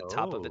chocolate, and then the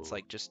top of it's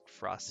like just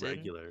frosted.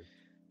 Regular.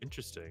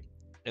 Interesting.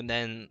 And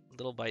then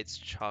little bites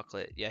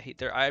chocolate. Yeah,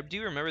 I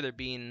do remember there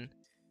being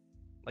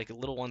like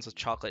little ones with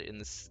chocolate in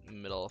this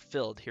middle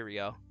filled. Here we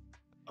go.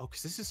 Oh,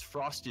 because this is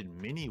frosted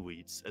mini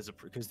wheats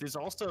because there's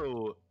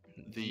also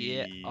the.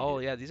 Yeah. Oh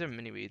yeah, these are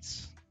mini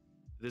wheats.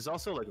 There's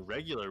also like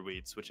regular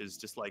wheats, which is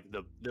just like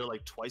they're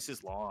like twice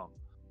as long.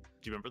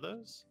 Do you remember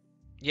those?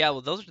 Yeah,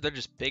 well, they're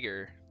just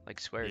bigger, like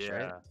squares,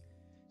 right? Yeah,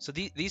 So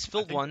these I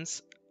filled think.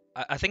 ones,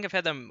 I think I've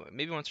had them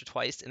maybe once or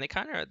twice, and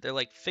they're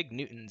like Fig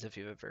Newtons if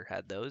you've ever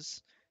had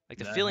those. Like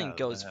the No, filling I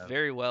goes have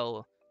very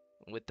well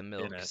with the in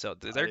milk, it. so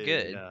I they're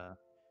good. Yeah.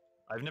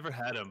 I've never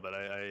had them, but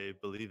I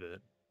believe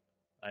it.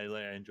 I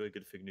enjoy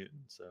good fig Newton.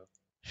 So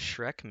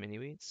Shrek mini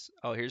wheats.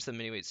 Oh, here's the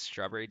mini wheats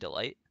strawberry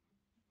delight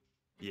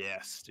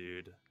yes,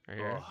 dude. right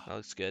here. Oh, That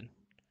looks good.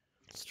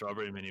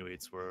 strawberry mini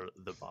wheats were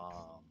the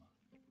bomb.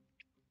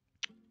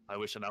 I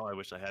wish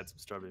I had some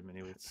strawberry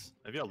mini wheats.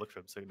 Maybe I'll look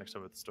for them next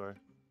time at the store.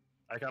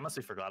 I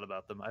honestly forgot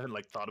about them. I haven't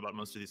like thought about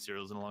most of these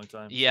cereals in a long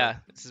time. Yeah,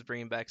 this is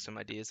bringing back some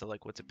ideas of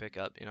like what to pick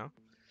up, you know?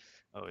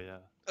 So. Oh yeah.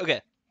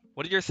 Okay,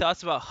 what are your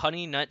thoughts about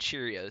Honey Nut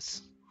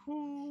Cheerios?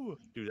 Whew.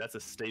 Dude, that's a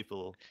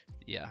staple.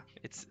 Yeah,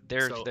 So,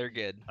 they're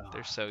good.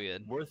 They're uh, so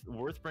good.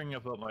 worth bringing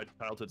up about my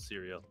childhood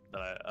cereal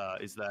that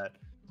is that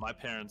my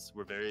parents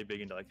were very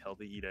big into like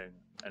healthy eating,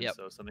 and Yep.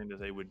 so something that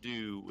they would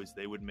do was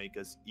they would make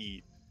us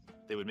eat.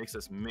 They would make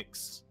us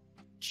mix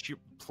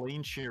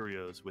plain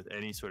Cheerios with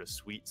any sort of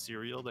sweet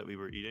cereal that we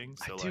were eating.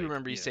 So I like, do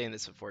remember you know, saying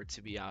this before,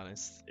 to be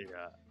honest.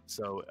 yeah.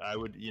 So I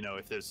would,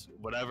 if there's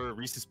whatever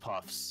Reese's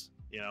Puffs,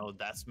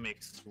 that's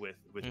mixed with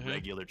Mhm.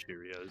 regular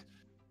Cheerios.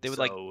 They would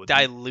So like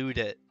then- dilute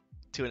it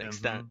to an Mhm.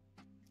 extent.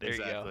 There you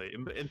go. Exactly.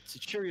 And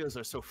Cheerios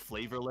are so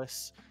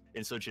flavorless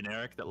and so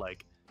generic that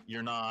like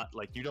you're not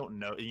like you don't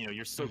know,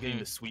 you're still getting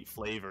the sweet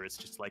flavor. It's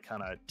just like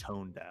kind of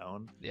toned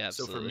down. Yeah,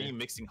 So absolutely. for me,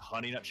 mixing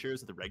Honey Nut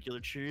Cheerios with the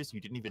regular Cheerios, you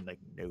didn't even like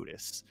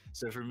notice.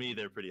 So for me,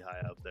 they're pretty high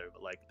up there.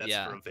 But like that's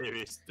Yeah. for a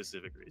very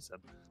specific reason.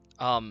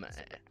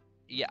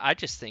 Yeah, I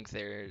just think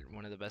they're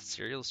one of the best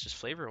cereals, just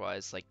flavor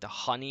wise. Like the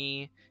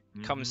honey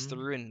comes Mhm.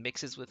 through and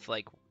mixes with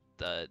like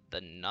the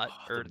nut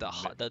Oh, or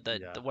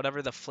the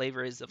whatever the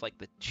flavor is of like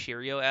the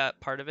Cheerio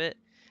part of it.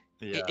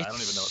 Yeah, I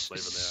don't even know what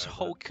flavor they are.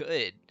 So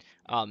good.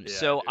 Yeah,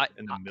 So dude.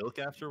 And the milk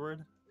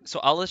afterward. so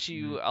I'll let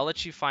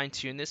you fine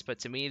tune this, but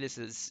to me this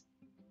is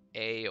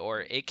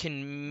or it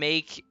can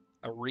make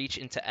a reach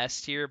into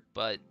S tier,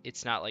 but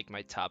it's not like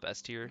my top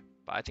S tier.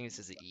 But I think this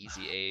is an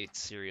easy A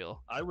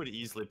cereal. I would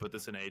easily put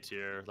this in A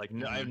tier. Like,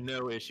 no, I have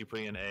no issue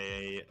putting in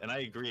A, and I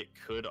agree it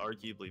could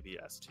arguably be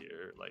S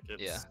tier. Like,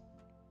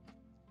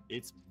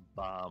 it's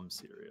bomb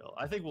cereal.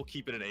 I think we'll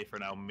keep it in A for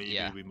now. Maybe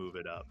we move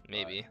it up.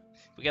 Maybe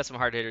we got some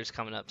hard hitters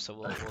coming up, so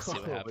we'll see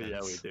what happens.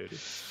 Yeah, we do.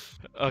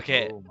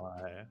 Okay. Oh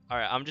my. All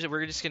right.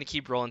 We're just gonna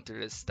keep rolling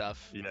through this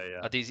stuff.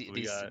 Yeah.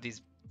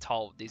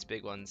 These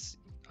big ones.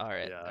 All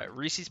right. Yeah. All right.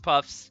 Reese's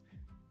Puffs.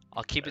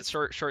 I'll keep it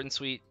short and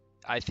sweet.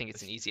 I think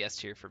it's an easy S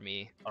tier for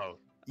me. Oh,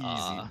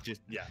 easy.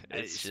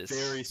 It's just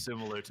very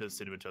similar to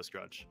Cinnamon Toast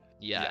Crunch.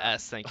 Yeah,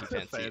 S. Thank you,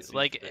 Fancy.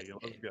 Like,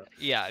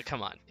 yeah,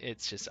 come on.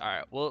 It's just all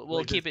right.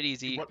 We'll keep it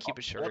easy. Keep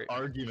it short. What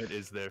argument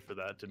is there for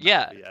that to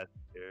not be S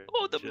tier?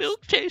 Oh, the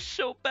milk tastes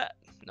so bad.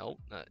 No,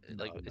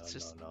 it's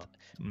just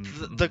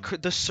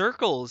the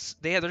circles.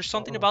 There's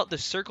something about the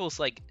circles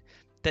like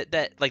that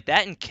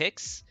and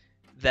Kix.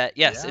 That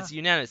it's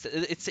unanimous.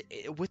 It's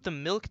with the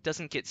milk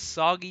doesn't get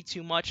soggy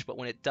too much, but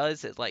when it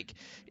does,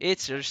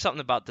 there's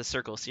something about the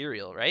circle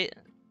cereal, right?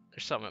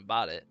 There's something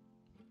about it.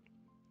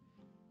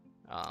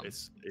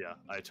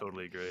 I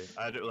totally agree.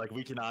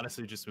 We can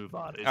honestly just move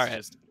on. It's all right.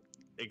 just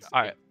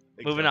all right.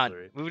 Moving on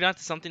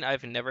to something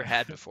I've never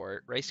had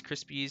before: Rice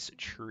Krispies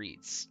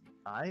treats.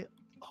 I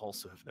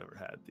also have never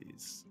had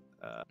these.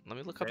 Let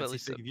me look up at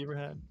least. Have you ever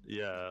had?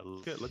 Yeah,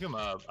 look them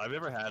up. I've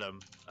never had them.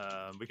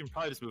 We can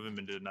probably just move them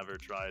into never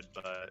tried,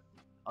 but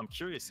I'm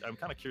curious. I'm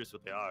kind of curious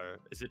what they are.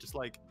 Is it just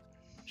like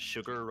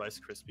sugar Rice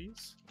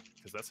Krispies?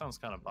 Because that sounds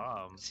kind of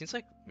bomb. Seems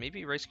like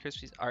maybe Rice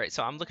Krispies. All right,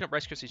 so I'm looking up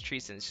Rice Krispies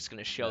treats, and it's just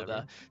gonna show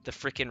the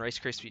freaking Rice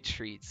Krispie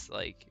treats.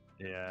 Like.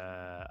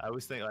 Yeah, I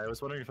was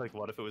wondering if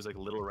what if it was like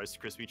little Rice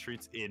Krispie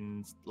treats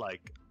in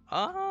like.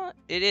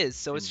 It is.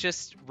 So it's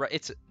just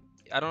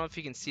I don't know if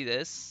you can see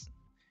this.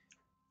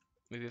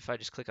 Maybe if I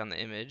just click on the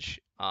image.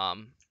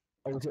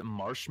 Is it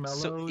marshmallows?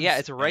 So yeah,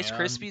 it's Rice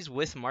Krispies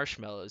with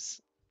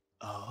marshmallows.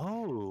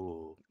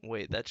 Oh.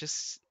 Wait, that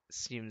just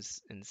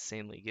seems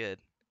insanely good.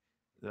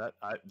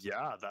 I've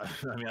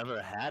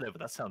never had it,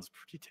 but that sounds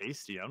pretty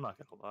tasty. I'm not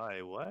gonna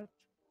lie. What?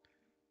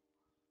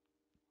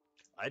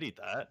 I'd eat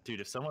that,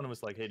 dude. If someone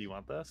was like, "Hey, do you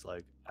want this?"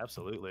 Like,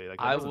 absolutely. Like,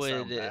 I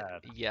would.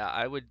 Yeah,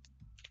 I would.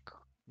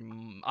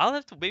 I'll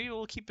have to. Maybe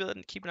we'll keep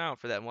an eye out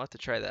for that. And we'll have to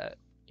try that.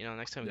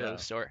 Next time we go to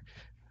the store.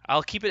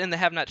 I'll keep it in the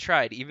have not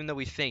tried, even though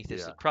we think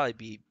this would probably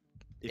be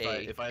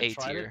if I A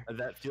tried tier. it,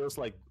 that feels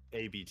like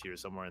A B tier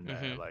somewhere in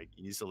there, like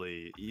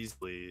easily.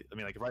 I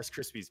mean, like Rice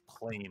Krispies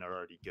plain are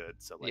already good,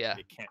 so like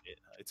it can't.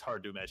 It's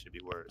hard to imagine it'd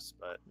be worse,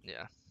 but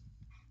yeah.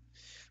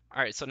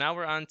 All right, so now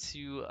we're on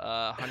to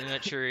Honey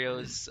Nut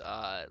Cheerios,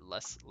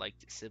 less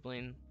liked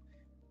sibling,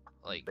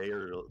 like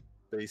they're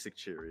basic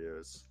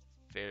Cheerios.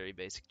 Very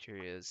basic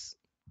Cheerios.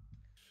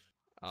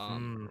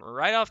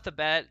 Right off the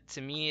bat,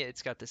 to me,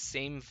 it's got the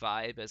same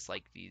vibe as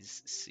like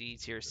these C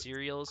tier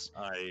cereals.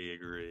 I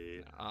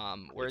agree.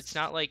 Where it's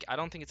not like I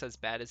don't think it's as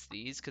bad as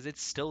these because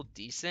it's still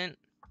decent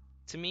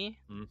to me.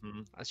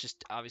 Mm-hmm. It's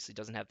just obviously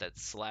doesn't have that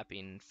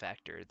slapping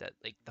factor that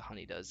like the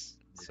honey does.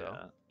 So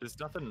Yeah. There's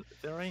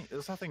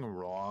nothing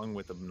wrong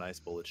with a nice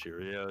bowl of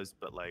Cheerios,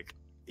 but like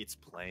it's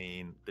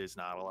plain. There's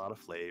not a lot of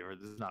flavor.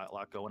 There's not a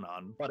lot going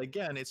on. But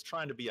again, it's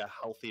trying to be a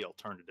healthy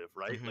alternative,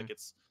 right? Mhm. Like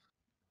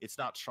it's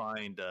not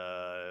trying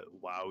to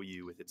wow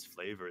you with its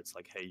flavor. It's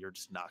like, hey, you're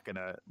just not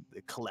gonna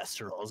the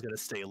cholesterol is gonna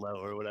stay low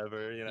or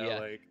whatever, you know, Yeah.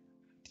 like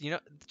you know,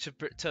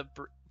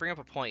 bring up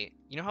a point,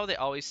 you know how they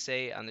always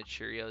say on the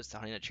Cheerios, the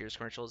Honey Nut Cheerios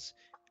commercials,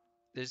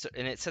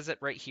 and it says it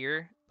right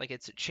here, like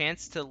it's a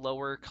chance to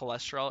lower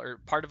cholesterol or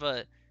part of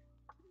a,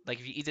 like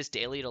if you eat this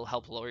daily, it'll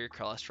help lower your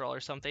cholesterol or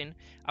something.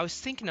 I was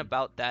thinking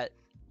about that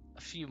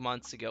a few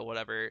months ago,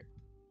 whatever,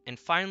 and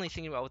finally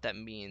thinking about what that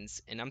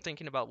means. And I'm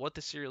thinking about what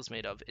the cereal's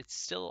made of. It's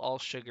still all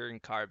sugar and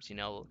carbs, you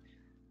know.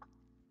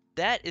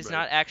 That is right.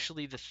 not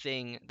actually the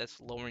thing that's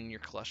lowering your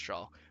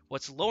cholesterol.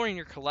 What's lowering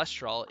your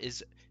cholesterol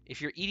is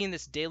if you're eating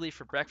this daily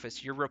for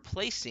breakfast, you're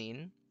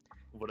replacing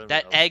Whatever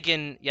that else.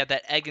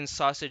 egg and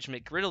sausage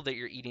McGriddle that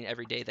you're eating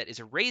every day that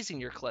is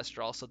raising your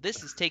cholesterol. So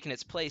this is taking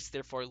its place,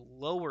 therefore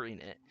lowering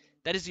it.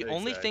 That is the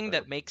only thing Exactly.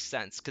 that makes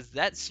sense, because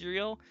that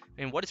cereal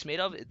and what it's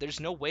made of, there's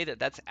no way that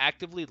that's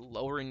actively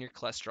lowering your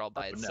cholesterol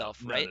by itself,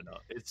 right? No.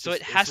 It's So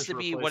just it has just to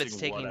be what it's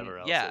replacing taking. whatever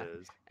else Yeah. it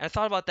is. And I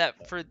thought about that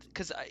Yeah.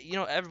 because you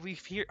know,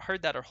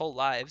 heard that our whole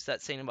lives,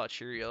 that saying about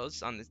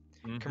Cheerios on the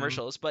Mhm.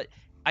 commercials, but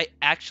I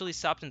actually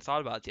stopped and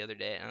thought about it the other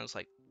day, and I was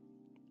like,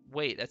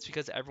 wait, that's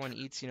because everyone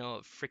eats, you know,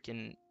 a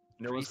freaking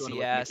No one's going to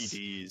greasy like Mickey ass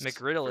D's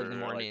McGriddle in the for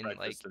morning. like Like,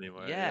 breakfast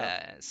anymore.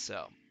 yeah,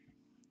 so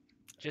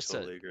just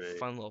totally a agree.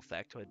 fun little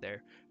factoid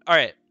there. All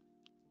right,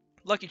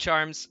 Lucky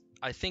Charms,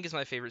 I think is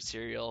my favorite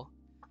cereal.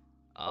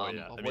 Oh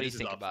yeah. What I do mean, you this is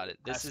think up about it?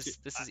 This S tier.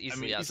 is I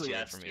easily mean, S easily tier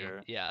S for me.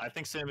 tier. Yeah, I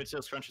think Cinnamon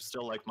Toast Crunch is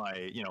still like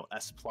my,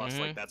 S plus.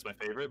 Like that's my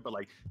favorite. But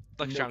like,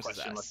 Lucky no Charms is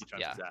question, S. Lucky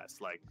Charms Yeah. is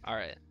S. Like, All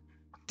right.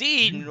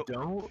 D. you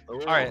don't. Oh,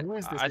 All right. who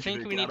is this? I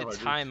think we need to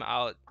time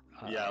out.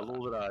 Yeah, a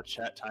little bit of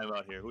chat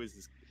timeout here. Who is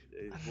this?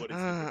 What is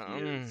he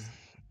think he is?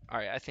 All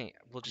right. I think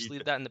we'll just You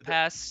leave d- that in the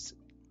past.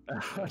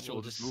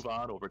 we'll just move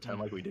on, or pretend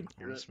like we didn't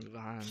hear We'll it. just move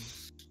on.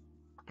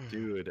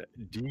 Dude,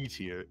 D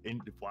tier.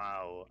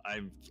 Wow,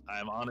 I'm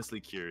honestly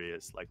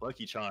curious. Like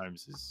Lucky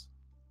Charms is,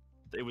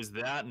 it was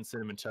that and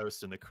Cinnamon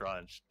Toast and the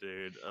Crunch,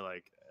 dude.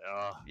 Like,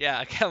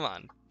 Yeah, come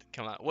on.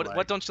 What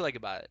Like- don't you like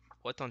about it?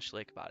 What don't you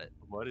like about it?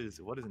 what is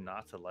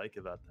not to like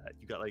about that?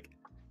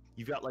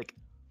 You've got like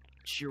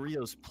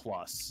Cheerios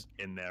Plus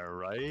in there,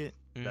 right?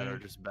 That are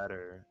just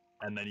better,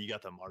 and then you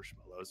got the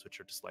marshmallows, which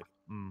are just like,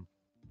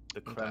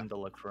 the creme de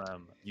la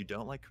creme. You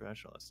don't like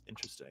marshmallows?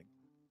 Interesting.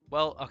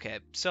 Well, okay.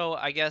 So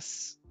I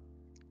guess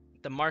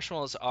the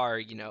marshmallows are,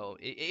 you know,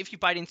 if you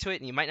bite into it,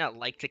 and you might not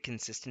like the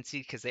consistency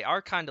because they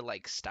are kind of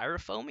like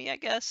styrofoamy, I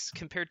guess,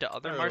 compared to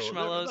other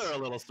marshmallows. They're a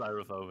little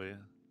styrofoamy.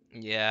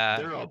 Yeah.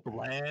 They're a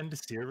bland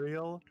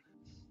cereal.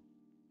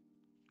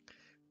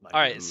 All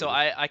right, so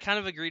I kind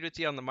of agreed with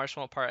you on the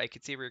marshmallow part. I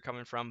could see where you're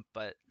coming from,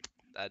 but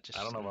that just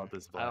I don't know about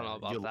this. I don't know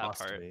about you that lost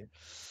part. Me.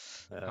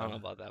 I don't know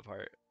about that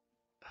part.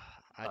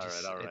 All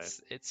right.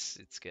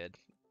 It's good.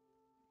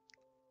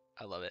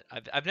 I love it.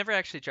 I've never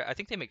actually tried. I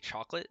think they make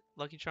chocolate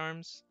Lucky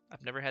Charms.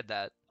 I've never had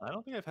that. I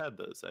don't think I've had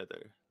those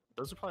either.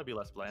 Those would probably be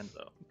less bland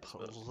though.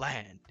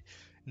 Bland?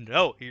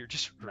 No, you're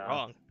just Nah.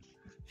 wrong.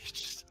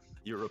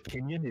 Your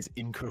opinion is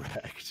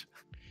incorrect.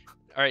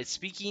 All right,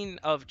 speaking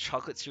of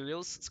chocolate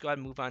cereals, let's go ahead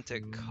and move on to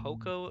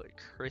Cocoa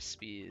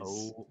Krispies.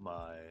 Oh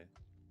my.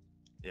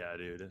 Yeah,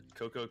 dude.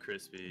 Cocoa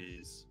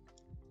Krispies.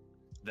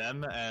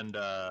 Them and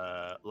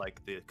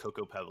like the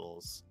Cocoa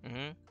Pebbles.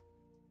 Mm-hmm.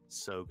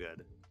 So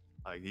good.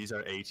 Like these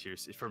are A tier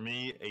for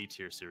me, A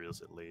tier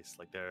cereals at least.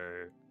 Like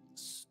they're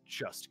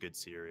just good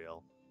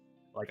cereal.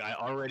 Like I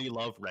already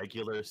love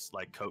regular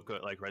like cocoa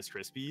like Rice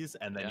Krispies,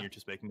 and then you're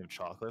just making them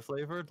chocolate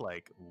flavored.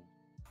 Like,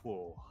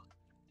 whoa.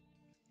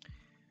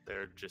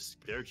 They're just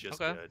good.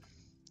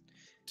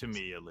 To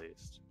me at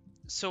least.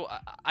 So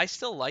I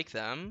still like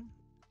them.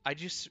 I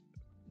just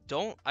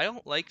don't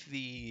like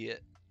the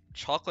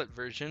chocolate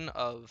version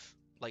of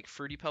like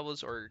Fruity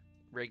Pebbles or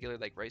regular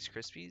like Rice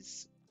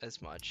Krispies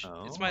as much.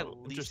 It's my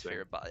least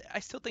favorite, but I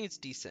still think it's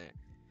decent.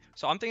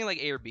 So I'm thinking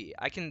like A or B.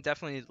 I can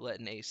definitely let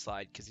an A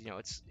slide because you know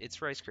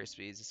it's Rice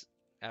Krispies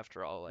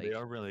after all. Like they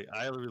are really,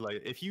 I really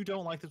like. If you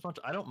don't like this much,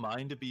 I don't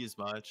mind to be as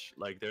much.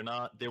 Like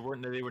they were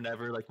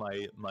never like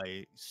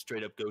my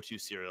straight up go to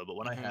cereal. But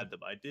when I had them,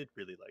 I did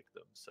really like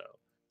them. So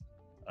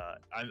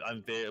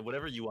I'm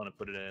whatever you want to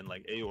put it in,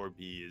 like A or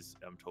B is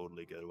I'm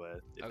totally good with.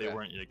 If they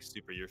weren't like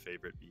super your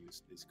favorite, B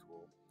is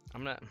cool.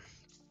 I'm not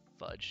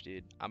fudge,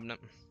 dude. I'm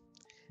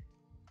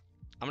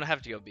gonna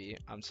have to go B.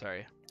 I'm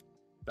sorry.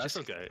 That's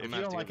okay. If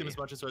you don't like them as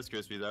much as Rice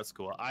Krispies, that's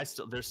cool.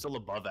 They're still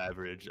above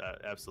average,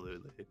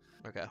 absolutely.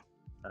 Okay.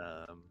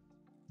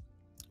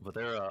 But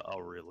they're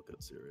a real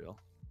good cereal.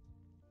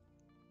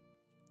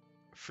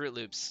 Fruit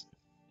Loops.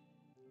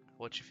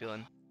 What you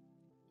feeling?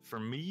 For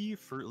me,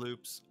 Fruit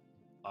Loops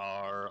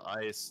are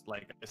I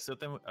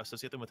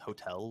associate them with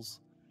hotels.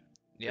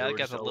 Yeah, I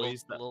got the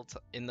little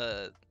in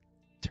the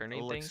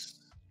turning things.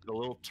 the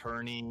little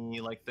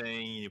turny like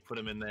thing. You put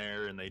them in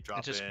there, and they drop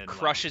It just in.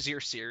 crushes your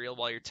cereal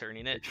while you're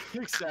turning it.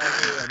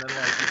 Exactly, and then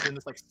like it's in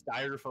this like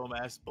styrofoam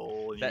ass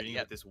bowl, and you're That- eating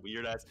yeah. with this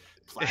weird ass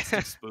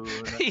plastic spoon.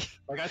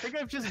 Like I think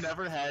I've just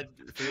never had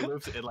Fruit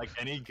Loops in like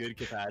any good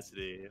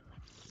capacity.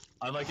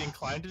 I'm like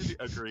inclined to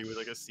agree with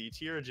like a C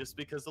tier just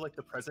because of, like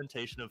the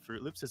presentation of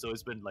Fruit Loops has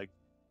always been like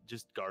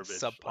just garbage.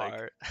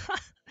 Subpar.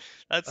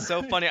 That's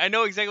so funny. I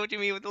know exactly what you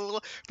mean with the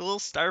little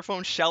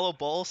styrofoam shallow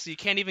bowl, so you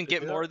can't even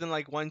get more than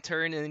like one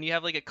turn, and then you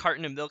have like a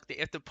carton of milk that you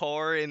have to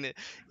pour, and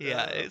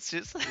it's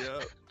just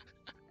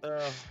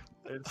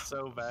It's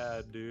so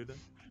bad, dude.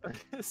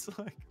 It's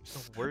like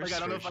the worst I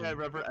don't know if I version.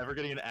 remember ever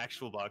getting an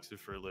actual box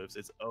of Fruit Loops.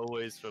 It's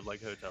always from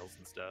like hotels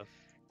and stuff.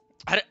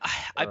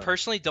 I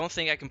personally don't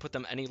think I can put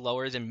them any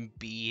lower than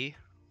B,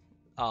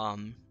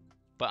 but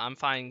I'm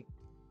fine.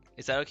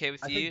 Is that okay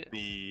with I you? think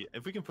B.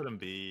 If we can put them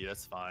B,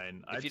 that's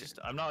fine. If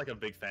I'm not like a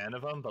big fan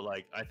of them, but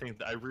like I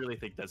really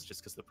think that's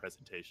just because the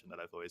presentation that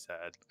I've always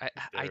had.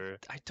 I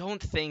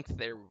don't think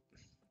they're.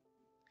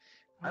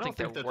 I don't think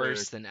think they're that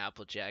worse than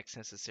Apple Jacks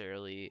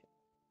necessarily.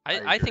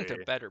 I I think they're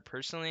agree. better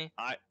personally.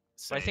 I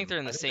think they're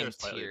in the they're same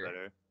slightly tier.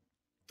 better.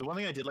 The one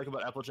thing I did like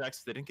about Apple Jacks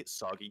is they didn't get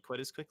soggy quite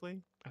as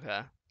quickly.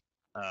 Okay.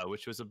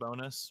 Which was a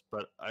bonus,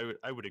 but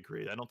I would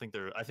agree. I don't think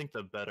they're. I think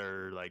the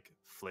better like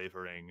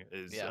flavoring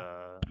is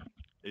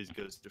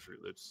goes to Fruit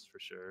Loops for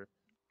sure.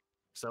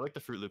 So I like the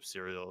Fruit Loop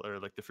cereal or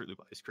like the Fruit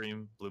Loop ice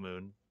cream, Blue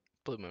Moon.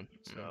 Blue Moon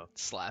So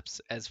slaps.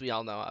 As we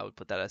all know, I would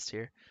put that S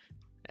tier.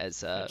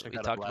 As check we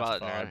out talked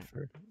about in our Pod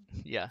for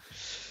yeah.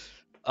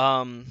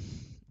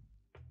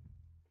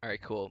 All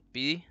right, cool.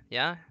 B,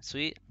 yeah,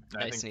 sweet,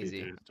 I nice think and B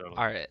easy. too, totally.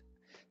 All right,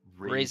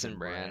 Raisin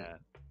Bran.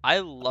 I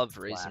love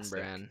Raisin Classic.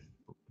 Bran.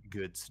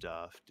 Good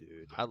stuff,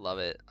 dude. I love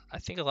it. I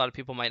think a lot of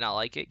people might not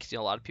like it because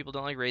a lot of people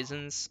don't like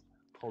raisins.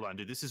 Hold on,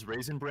 dude. This is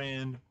Raisin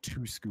Bran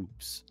 2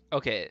 scoops.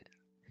 Okay,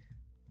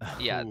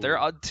 yeah, Ooh. they're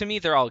all, to me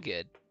they're all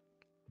good.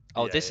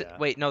 Oh, Yeah, this yeah.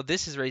 wait, no,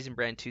 this is Raisin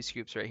Bran 2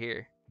 scoops right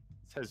here.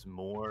 This has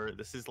more.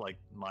 This is like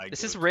my.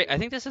 This is go-to. I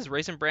think this is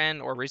Raisin Bran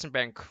or Raisin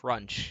Bran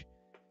Crunch,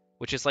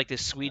 which is like the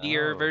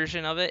sweeter Oh.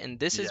 version of it, and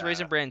this is Yeah.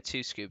 Raisin Bran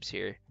 2 scoops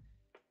here.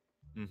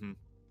 Mhm.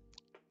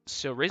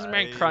 So Raisin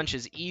Bran Crunch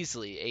is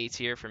easily A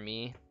tier for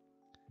me.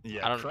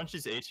 Yeah, Crunch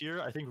is A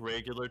tier. I think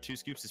regular 2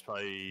 scoops is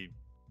probably.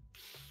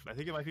 I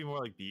think it might be more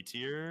like B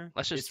tier.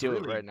 Let's just It's do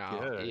it really right now.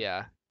 good.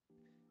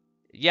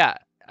 Yeah,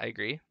 I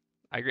agree.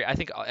 I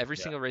think every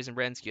single Raisin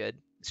Bran's good.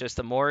 It's just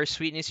the more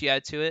sweetness you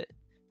add to it,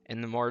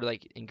 and the more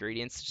like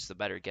ingredients, just the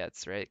better it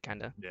gets, right?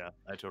 Kind of. Yeah,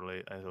 I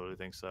totally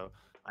think so.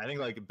 I think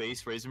like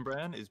base Raisin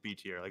Bran is B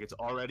tier. Like it's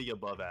already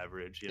above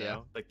average. You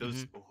know, like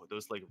those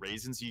those like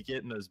raisins you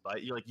get in those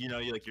bite. You like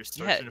you're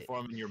searching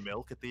for them in your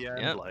milk at the end.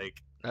 Yep.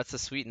 Like that's the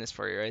sweetness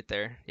for you right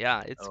there.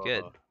 Yeah, it's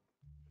good.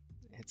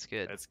 It's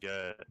good. That's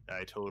good.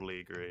 I totally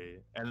agree.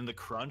 And then the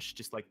crunch,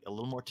 just like a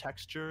little more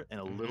texture and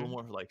a little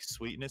more like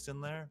sweetness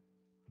in there.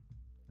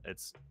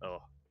 It's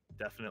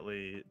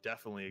definitely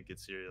a good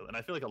cereal. And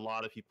I feel like a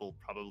lot of people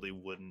probably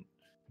wouldn't.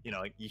 You know,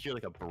 like you hear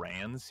like a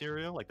brand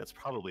cereal, like that's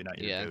probably not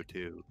your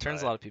go-to.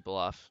 Turns a lot of people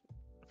off,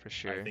 for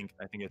sure. I think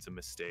it's a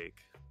mistake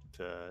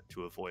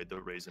to avoid the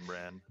Raisin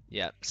Bran.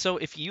 Yeah. So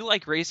if you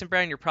like Raisin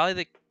Bran, you're probably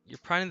the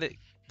kind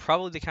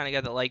of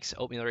guy that likes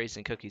oatmeal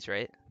raisin cookies,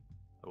 right?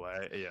 Oh,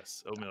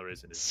 yes, oatmeal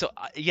raisin is. So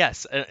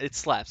yes, it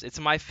slaps.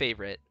 It's my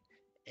favorite,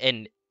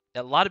 and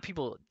a lot of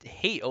people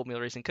hate oatmeal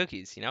raisin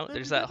cookies. You know,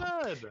 there's that.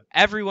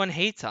 Everyone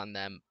hates on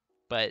them,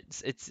 but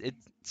it's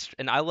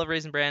and I love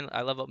Raisin Bran.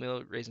 I love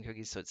oatmeal raisin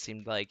cookies, so it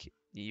seemed like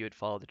you would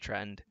follow the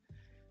trend.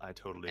 I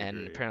totally and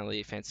agree.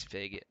 Apparently Fancy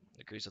Fig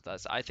agrees with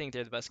us. I think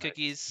they're the best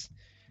cookies.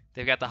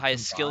 They've got the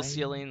highest skill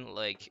ceiling.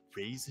 Like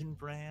Raisin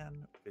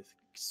Bran with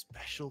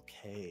Special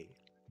K.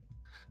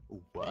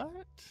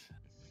 What?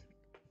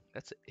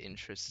 That's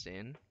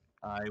interesting.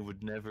 I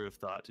would never have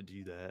thought to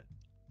do that.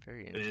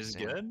 Very interesting. It is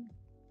good.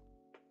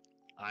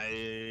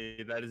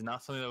 That is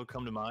not something that would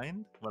come to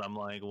mind when I'm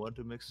like, what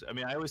to mix. I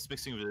mean, I was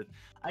mixing with it.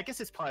 I guess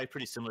it's probably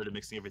pretty similar to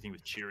mixing everything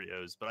with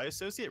Cheerios, but I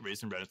associate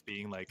Raisin Bran with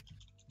being like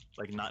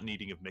not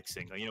needing of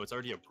mixing. Like, it's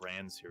already a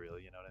brand cereal.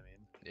 You know what I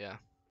mean? Yeah.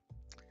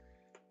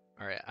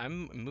 All right,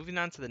 I'm moving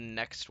on to the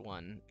next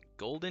one.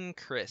 Golden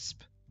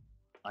Crisp.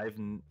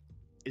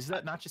 Is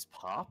that not just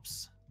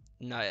Pops?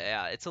 No,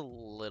 yeah, it's a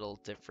little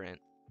different.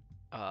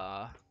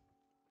 Yeah,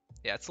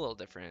 it's a little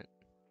different.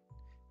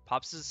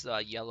 Pops is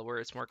yellower.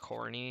 It's more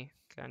corny,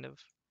 kind of.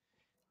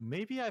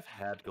 Maybe I've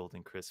had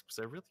Golden Crisp because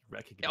I really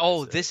recognize.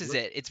 Oh, this is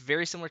it. It's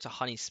very similar to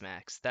Honey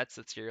Smacks. That's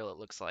the cereal it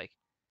looks like.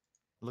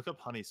 Look up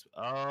Honey.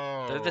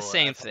 Oh, they're the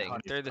same thing.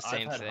 They're the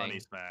same I've had thing. Honey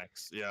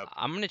Smacks. Yeah.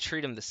 I'm gonna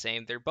treat them the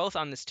same. They're both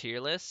on this tier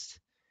list,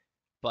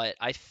 but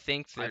I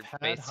think they're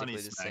basically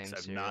the same cereal.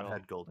 I've not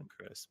had Golden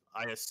Crisp.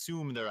 I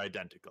assume they're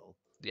identical.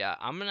 Yeah,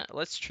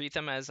 let's treat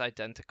them as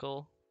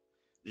identical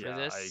for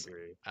this. I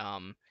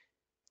agree.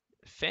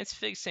 Fancy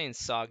Fig saying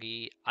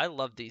soggy. I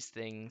love these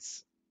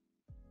things.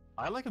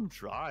 I like them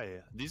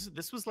dry.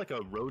 This was like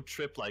a road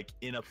trip, like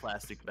in a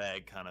plastic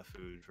bag kind of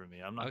food for me.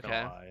 I'm not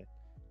gonna lie.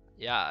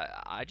 Yeah,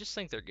 I just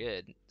think they're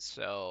good.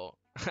 So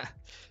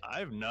I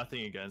have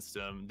nothing against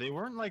them. They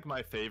weren't like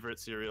my favorite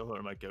cereal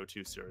or my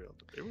go-to cereal,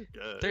 but they were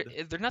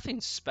good. They're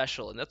nothing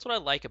special, and that's what I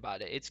like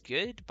about it. It's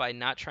good by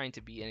not trying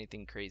to be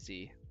anything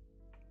crazy.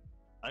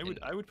 I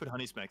would put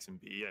Honey Smacks in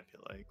B. I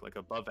feel like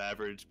above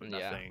average, but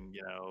Yeah. nothing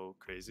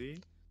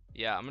crazy.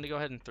 Yeah, I'm gonna go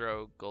ahead and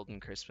throw Golden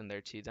Crisp in there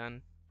too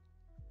then.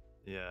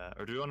 Yeah,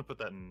 or do we want to put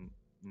that in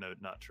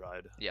not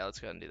tried? Yeah, let's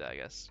go ahead and do that, I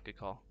guess. Good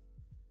call.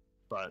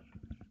 But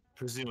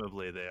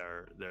presumably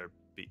they're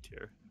B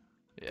tier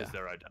Yeah. because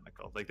they're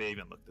identical. Like they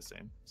even look the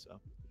same. So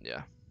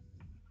Yeah.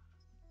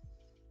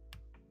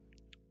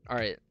 All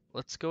right,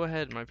 let's go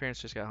ahead. My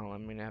parents just got home.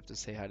 I'm gonna have to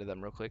say hi to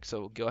them real quick.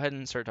 So go ahead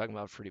and start talking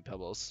about Fruity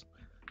Pebbles.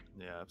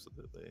 yeah,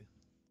 absolutely.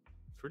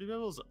 Fruity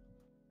Pebbles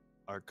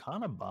are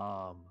kind of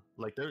bomb.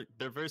 Like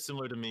they're very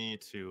similar to me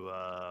to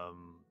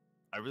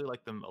I really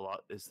like them a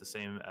lot. It's the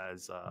same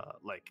as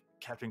like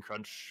Captain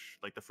Crunch,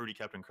 like the Fruity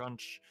Captain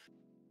Crunch.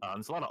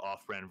 There's a lot of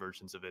off-brand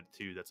versions of it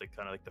too. That's like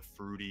kind of like the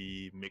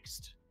fruity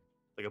mixed,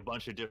 like a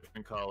bunch of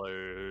different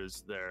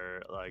colors.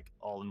 They're like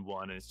all in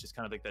one, and it's just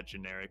kind of like that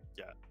generic.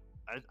 Yeah,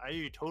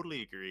 I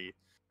totally agree.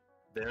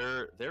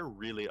 They're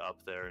really up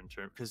there in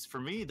terms because for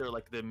me they're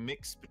like the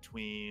mix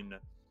between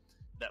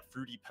that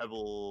Fruity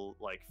Pebble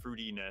like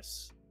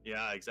fruitiness.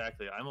 Yeah,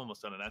 exactly. I'm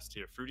almost on an S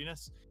tier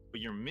fruitiness,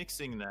 but you're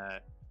mixing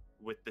that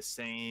with the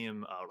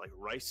same like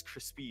Rice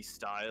Krispie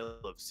style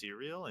of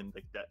cereal, and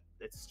like that.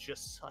 It's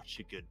just such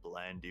a good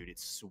blend, dude.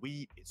 It's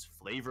sweet, it's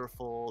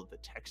flavorful, the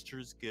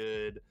texture's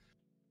good.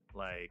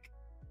 Like,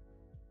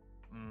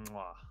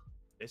 mwah.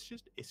 It's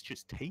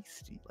just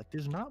tasty. Like,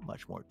 there's not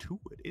much more to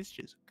it. It's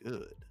just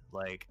good.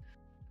 Like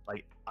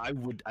I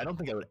don't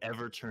think I would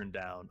ever turn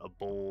down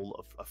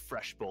a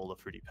fresh bowl of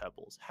Fruity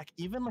Pebbles. Heck,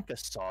 even like a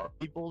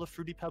soggy bowl of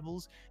Fruity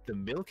Pebbles, the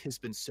milk has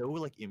been so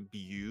like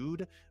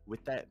imbued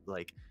with that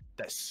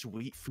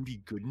sweet fruity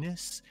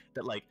goodness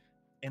that like,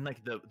 and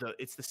like the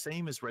it's the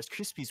same as Rice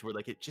Krispies where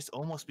like it just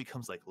almost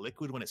becomes like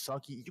liquid when it's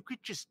soggy. You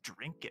could just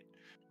drink it,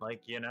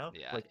 like Yeah.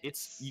 like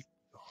it's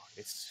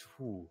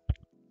ooh.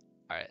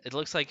 All right. It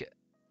looks like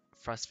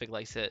Frostfig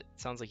likes it.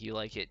 Sounds like you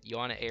like it. You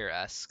want to air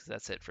S, 'cause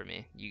that's it for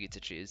me. You get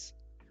to choose.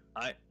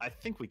 I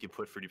think we could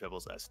put Fruity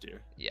Pebbles S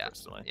tier. Yeah.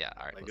 Personally. Yeah.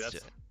 All right. Like Let's do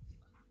that's it.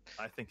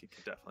 I think it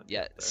could definitely be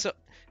Yeah. up there.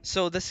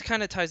 So this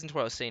kind of ties into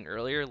what I was saying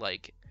earlier.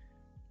 Like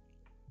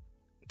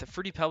the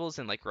Fruity Pebbles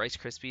and like Rice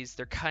Krispies,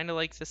 they're kind of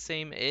like the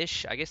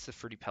same-ish. I guess the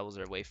Fruity Pebbles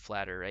are way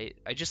flatter, right?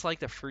 I just like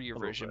the fruitier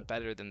little version bit.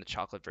 better than the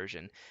chocolate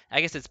version.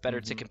 I guess it's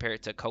better to Mhm. compare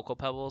it to Cocoa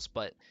Pebbles,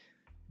 but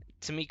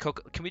to me, can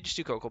we just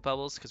do Cocoa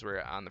Pebbles because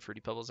we're on the Fruity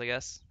Pebbles, I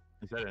guess?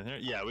 Is that in here?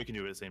 Yeah, we can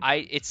do it at the same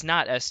time. It's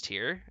not S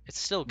tier. It's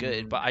still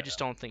good, but I Yeah. just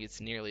don't think it's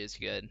nearly as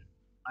good.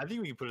 I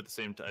think we can put it at the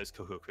same time as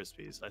Cocoa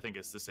Krispies. I think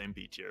it's the same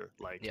B tier.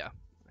 Like, Yeah.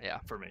 Yeah.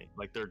 for me,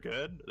 like they're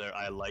good.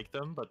 I like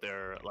them, but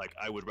they're like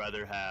I would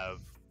rather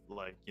have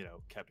like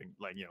Captain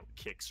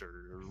Kix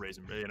or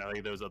Raisin,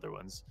 like those other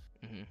ones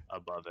Mhm.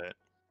 above it.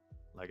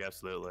 Like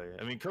absolutely.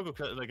 I mean,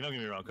 Cocoa like don't get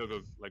me wrong,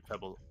 Cocoa like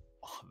Pebble,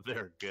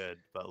 they're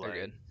good, but They're like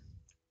good.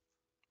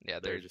 Yeah,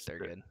 they're they're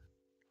good.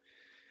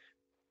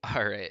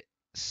 All right.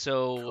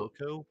 So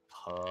Cocoa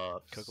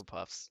Puffs. Cocoa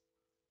Puffs.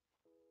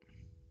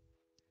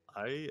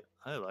 I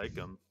like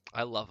them.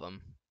 I love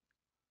them.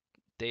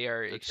 They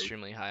are They're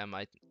extremely high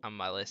on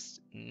my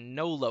list.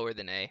 No lower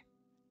than A.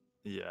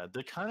 Yeah,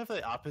 they're kind of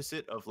the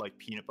opposite of like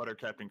peanut butter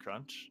Captain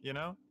Crunch,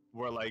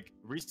 where like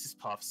Reese's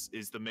Puffs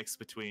is the mix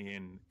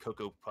between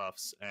Cocoa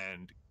Puffs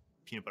and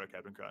peanut butter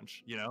Captain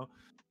Crunch,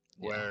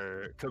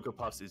 where Cocoa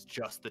Puffs is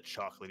just the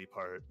chocolatey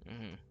part.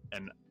 Hmm.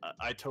 And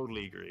I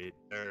totally agree.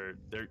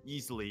 They're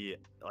easily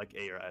like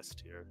A or S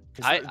tier.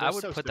 I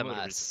would put them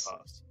S.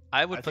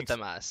 I would put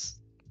them S.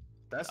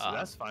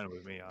 That's fine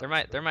with me.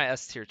 They're my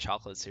S tier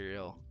chocolate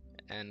cereal,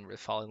 and we're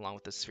following along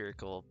with the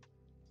spherical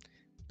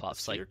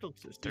puffs. Like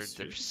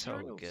they're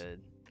so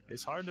good.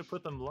 It's hard to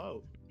put them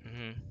low.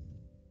 Hmm.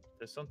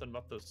 There's something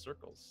about those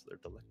circles. They're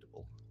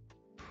delectable.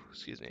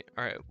 Excuse me.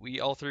 All right, we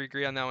all three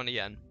agree on that one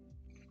again.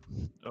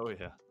 Oh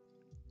yeah,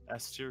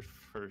 S tier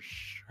for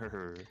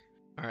sure.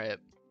 All right,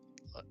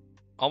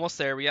 almost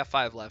there. We have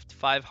 5 left.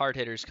 5 hard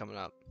hitters coming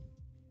up.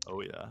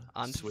 Oh yeah,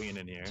 On swinging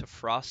in here to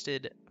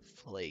Frosted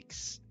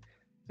Flakes.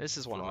 This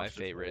is one of my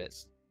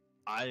favorites.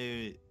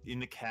 In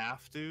the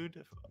calf,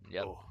 dude.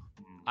 Yep. Oh.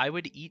 I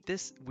would eat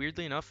this,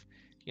 weirdly enough,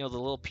 the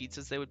little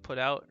pizzas they would put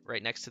out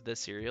right next to the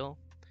cereal.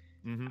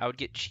 Mm-hmm. I would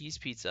get cheese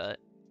pizza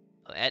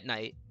at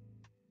night.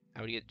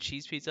 I would get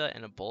cheese pizza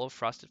and a bowl of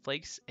Frosted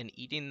Flakes, and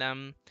eating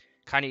them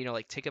kind of,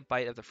 like take a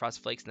bite of the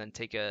Frosted Flakes and then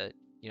take a,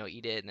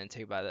 eat it and then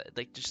take a bite of it.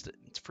 Like just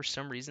for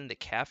some reason, the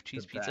calf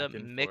cheese pizza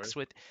mixed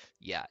with,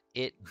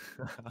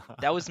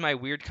 that was my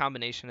weird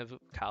combination of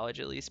college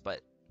at least,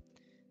 but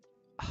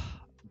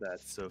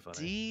That's so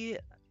funny.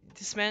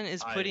 This man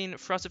is putting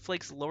Frosted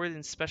Flakes lower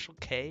than Special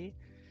K.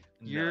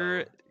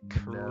 You're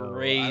No.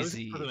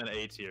 crazy. I would put them in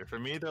A tier. For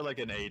me, they're like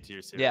an A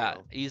tier cereal. Yeah,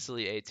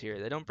 easily A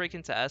tier. They don't break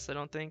into S, I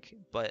don't think,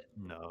 but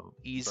no,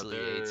 easily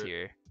A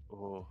tier.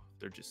 Oh,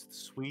 they're just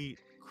sweet,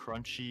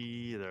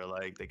 crunchy. They're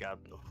like they got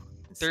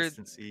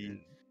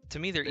consistency. to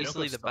me they're They don't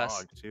go easily the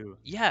best. sog too.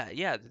 Yeah,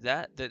 yeah,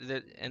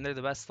 and they're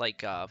the best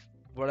like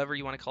whatever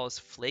you want to call this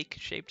flake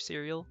shaped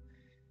cereal,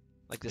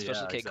 like the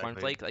Special Yeah, K exactly.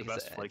 cornflake, The like it's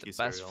best the flaky best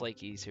cereal.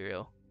 flaky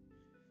cereal.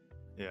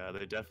 Yeah,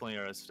 they definitely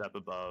are a step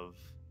above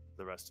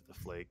the rest of the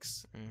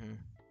flakes. Hmm.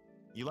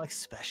 You like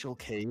Special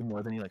K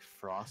more than you like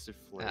Frosted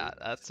Flakes? Yeah,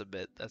 that's a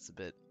bit.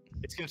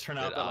 It's gonna turn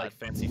bit out that like odd.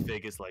 Fancy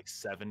Fig is like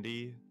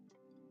 70.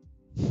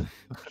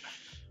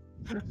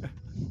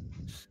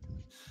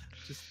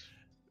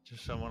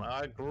 just someone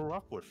I grew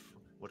up with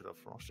a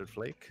Frosted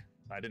Flake.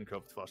 I didn't grow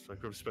up with Frosted Flake.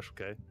 I grew up with Special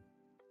K.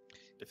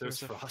 If there's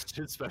There's a-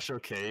 Frosted Special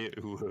K,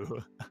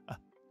 ooh.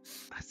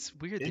 That's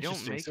weird. They don't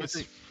Interesting. make So it's it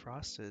like-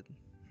 frosted.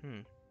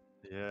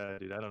 Yeah,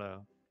 dude, I don't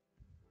know.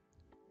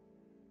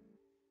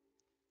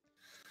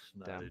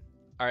 Nah, Damn. dude.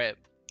 All right,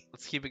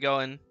 let's keep it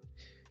going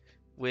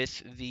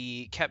with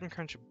the Captain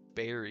Crunch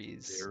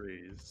berries.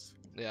 Berries.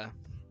 Yeah.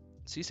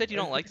 So you said you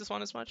don't like this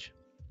one as much?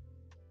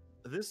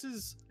 This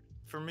is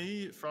for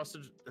me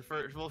frosted.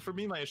 For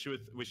me, my issue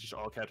with just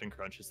all Captain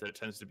Crunch is that it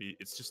tends to be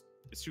it's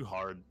too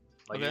hard.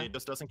 Like Okay. it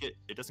just doesn't get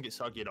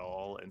soggy at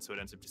all, and so it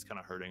ends up just kind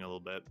of hurting a little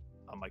bit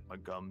on like my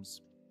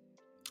gums.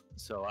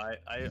 So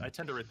I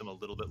tend to rate them a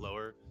little bit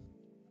lower.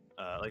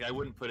 Like I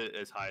wouldn't put it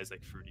as high as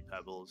like Fruity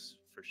Pebbles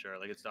for sure.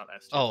 Like it's not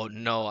S tier. Oh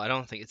no, I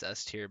don't think it's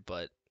S tier,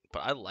 but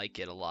I like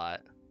it a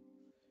lot.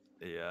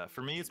 Yeah,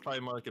 for me it's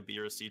probably more like a B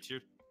or a C tier.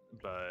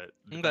 But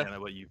Okay. depending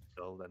on what you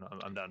feel, then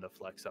I'm down to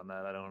flex on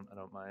that. I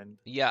don't mind.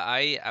 Yeah,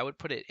 I would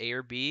put it A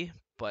or B,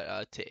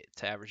 but to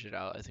average it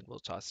out, I think we'll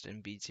toss it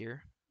in B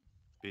tier.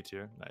 B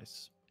tier,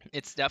 nice.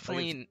 It's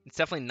definitely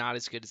not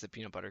as good as the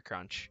peanut butter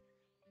crunch.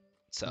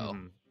 So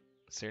Mhm.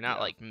 so you're not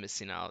Yeah. like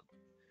missing out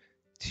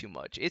too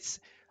much.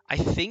 I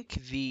think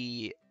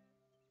the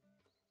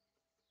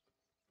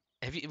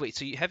have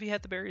you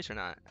had the berries or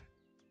not?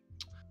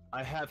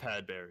 I have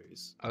had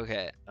berries.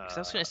 Okay, 'cause I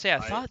was gonna say I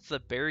thought the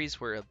berries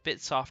were a bit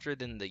softer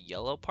than the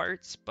yellow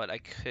parts, but I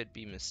could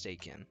be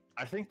mistaken.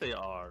 I think they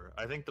are.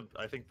 I think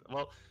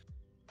well,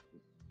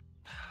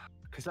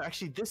 because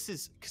actually this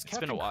is because It's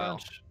been a while.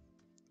 Crunch,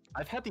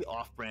 I've had the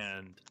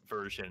off-brand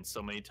version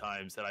so many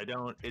times that I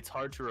don't. It's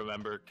hard to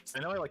remember. 'Cause I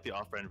know I like the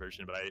off-brand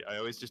version, but I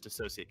always just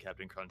associate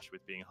Captain Crunch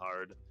with being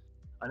hard.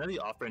 I know the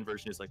off-brand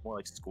version is like more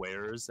like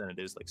squares than it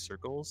is like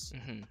circles.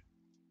 Hmm.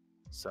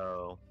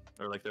 So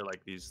or like they're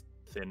like these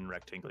thin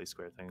rectangular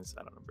square things.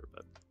 I don't remember,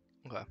 but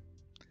Okay,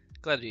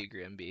 glad we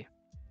agree on B.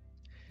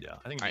 yeah,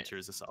 I think Alright. B tier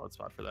is a solid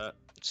spot for that.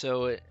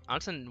 So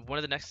honestly,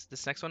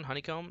 this next one,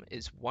 Honeycomb,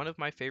 is one of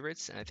my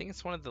favorites, and I think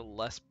it's one of the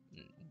less,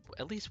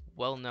 at least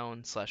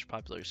well-known /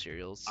 popular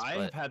cereals. I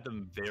but have had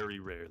them very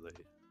rarely.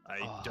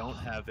 I don't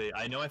have a.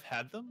 I know I've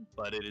had them,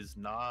 but it is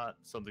not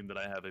something that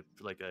I have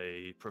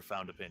a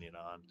profound opinion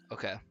on.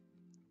 okay,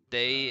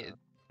 Uh,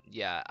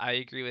 yeah, I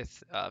agree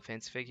with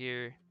Fancy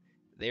Figure.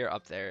 They are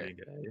up there.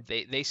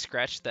 Big A. They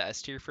scratched the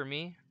S tier for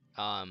me.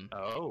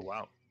 Oh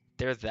wow.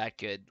 They're that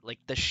good.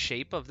 Like the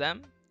shape of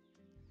them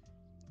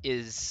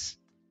is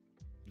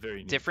Very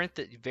neat. different,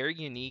 very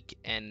unique,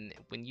 and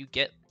when you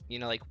get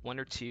like one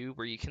or two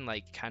where you can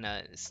like kind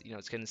of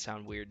it's gonna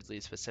sound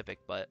weirdly specific,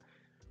 but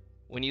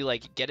when you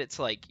like get it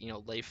to like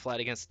lay flat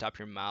against the top of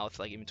your mouth,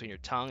 like in between your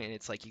tongue, and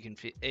it's like you can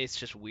feel it's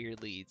just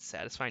weirdly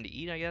satisfying to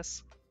eat, I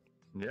guess.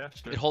 Yeah,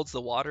 sure. It holds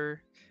the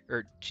water,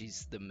 or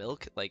geez, the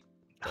milk, like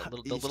the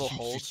little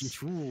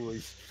holes.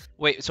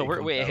 Wait, so It comes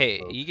out, hey,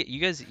 folks.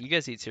 you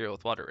guys eat cereal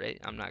with water, right?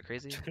 I'm not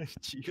crazy.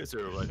 You guys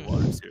are like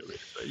water cereal.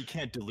 You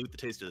can't dilute the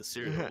taste of the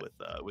cereal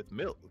with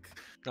milk.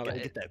 No, You but gotta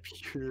get that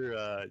pure.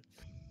 Yeah,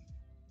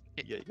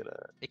 you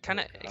gotta. it kind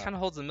of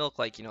holds the milk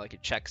like like a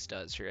Chex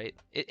does, right?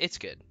 It's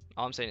good.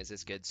 All I'm saying is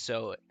it's good.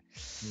 So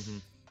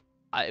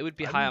it would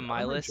be high on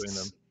my I'm list. enjoying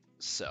them.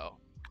 So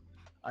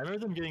I remember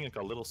them getting like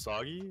a little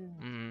soggy,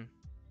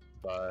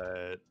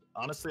 but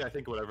honestly, I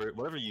think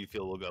whatever you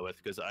feel we'll go with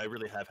because I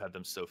really have had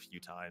them so few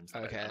times.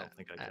 That Okay. I don't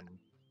think I can.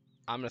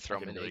 I'm gonna throw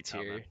them can in really A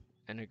tier comment.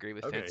 and agree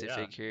with Okay, Fancy yeah.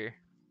 Fig here.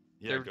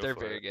 Yeah, they're go for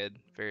very it. good,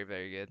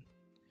 very good.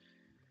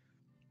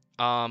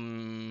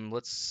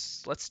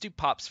 Let's do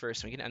Pops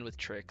first. And we can end with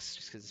Tricks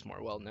just because it's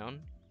more well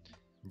known.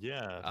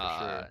 Yeah,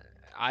 for sure.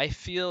 I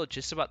feel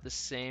just about the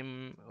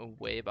same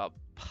way about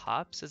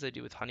Pops as I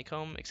do with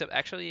Honeycomb, except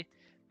actually,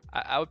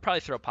 I would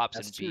probably throw Pops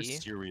in S tier B.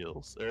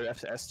 cereals or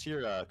S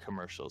tier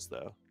commercials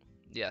though.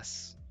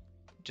 Yes,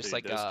 just Dude,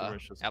 like those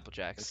commercials, Apple like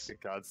Jacks. the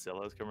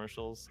Godzilla's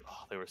commercials.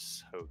 Oh, they were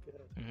so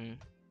good.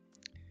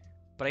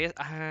 But I guess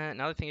now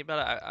that I think about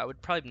it, I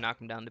would probably knock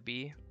them down to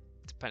B.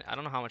 I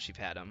don't know how much you've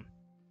had them.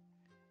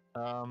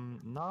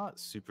 Not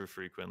super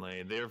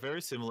frequently. They are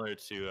very similar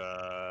to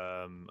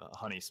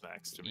Honey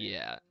Smacks to me.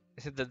 Yeah,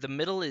 the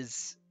middle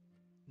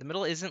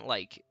isn't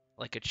like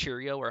a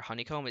Cheerio or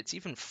Honeycomb. It's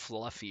even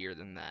fluffier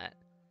than that.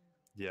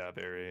 Yeah,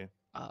 very.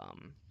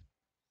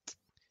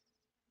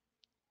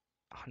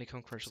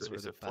 Honeycomb commercials were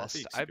It's the a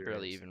fluffy best. I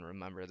barely experience. even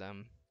remember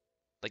them.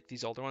 Like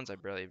these older ones, I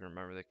barely even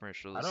remember the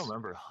commercials. I don't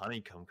remember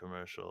Honeycomb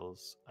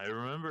commercials. I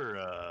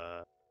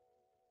remember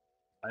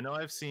I know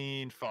I've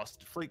seen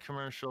Frosted Flake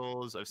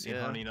commercials. I've seen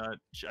Yeah. Honey Nut.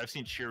 I've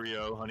seen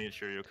Honey and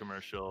Cheerio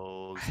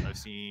commercials. I've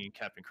seen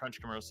Captain Crunch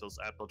commercials,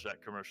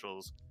 Applejack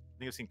commercials. I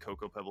think I've seen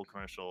Cocoa Pebble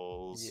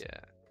commercials.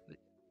 Yeah.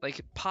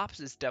 Like Pops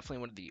is definitely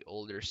one of the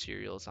older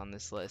cereals on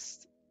this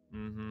list.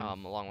 Mm-hmm.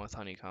 Along with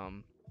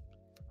Honeycomb.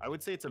 I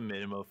would say it's a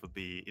minimum of a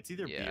B. It's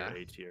either B Yeah. or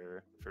A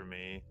tier for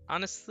me.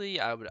 Honestly,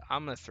 I'm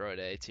gonna throw it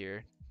A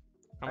tier.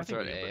 I'm gonna I think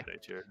throw we it can A. put it A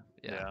tier.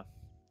 Yeah. Yeah.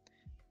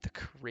 The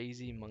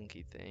crazy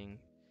monkey thing.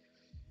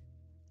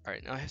 All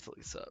right, now I have to look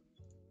this up.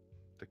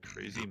 The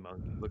crazy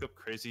monkey. Look up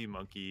crazy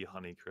monkey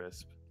Honey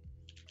Crisp.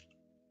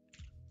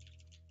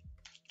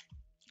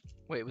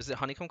 Wait, was it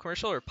Honeycomb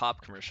commercial or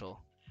Pop commercial?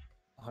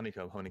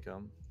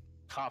 Honeycomb.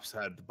 Pops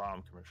had the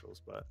bomb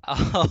commercials, but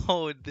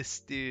Oh, this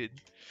dude.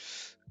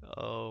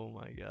 Oh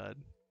my god.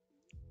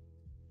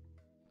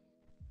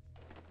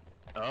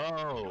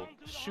 oh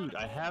shoot,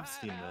 I have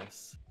seen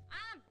this.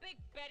 I'm Big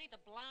Betty the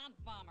Blonde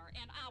Bomber,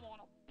 and I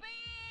want a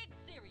big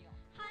cereal.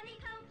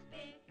 Honeycomb's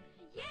big.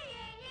 Yeah, yeah,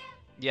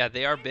 yeah. Yeah,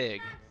 they are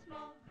big.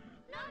 Small.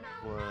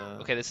 No, no.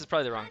 What? Okay, this is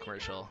probably the wrong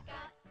commercial.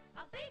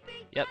 Got a big,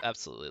 big Yep,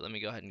 absolutely. Let me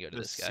go ahead and go to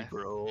This this guy.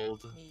 super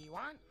old. Me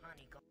want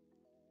honeycomb.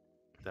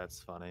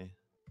 That's funny.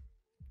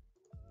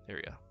 There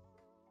we go.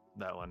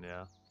 That one,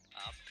 yeah.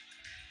 Up,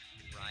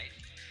 right,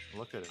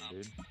 Look at him,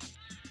 dude.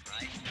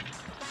 right,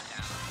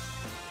 down,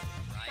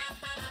 right,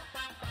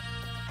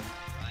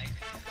 right,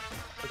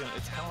 Look at,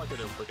 it's kind of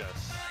like a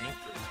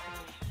snifter.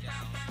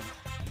 down,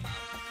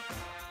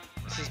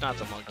 This is not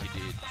the monkey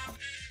dude.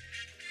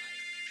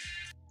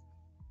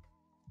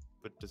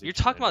 But does he You're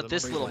turn talking into about the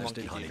this monkey? little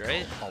Pre-blasted monkey dude,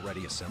 honeycomb right?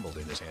 already assembled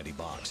in this handy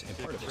box and It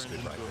part of his turns good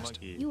into a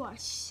breakfast. monkey. You are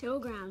so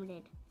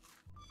grounded.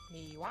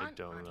 Me I want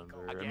don't honeycomb.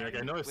 remember. I mean, like,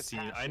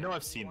 I know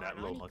I've seen that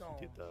little monkey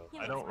dude though.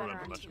 I don't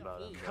remember much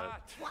about him.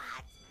 But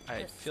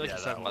I feel like Yeah,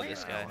 he's that talking about one.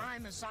 this guy. My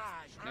massage.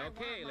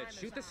 Okay, let's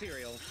shoot the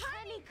cereal.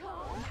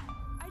 Honeycomb!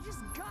 I just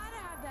gotta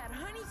have that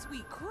honey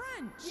sweet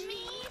crunch.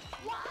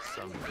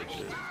 some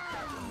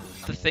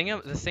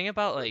bitches. The thing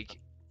about like,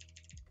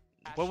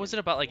 what was it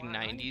about like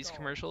 90s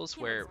commercials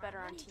where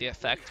the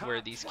effect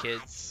where these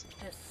kids,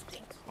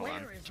 hold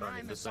on, Where is Turn my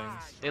into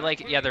massage? things. they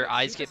like, yeah, their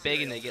eyes get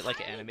big and they get like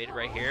animated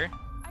right here.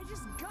 I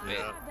just gotta Wait.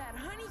 have that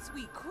honey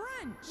sweet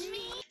crunch.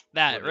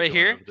 That Where right they go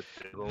here. under the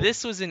table.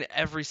 This was in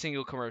every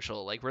single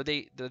commercial. Like where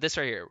they, this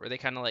right here, where they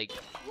kind of like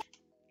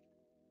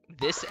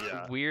this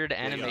Yeah. weird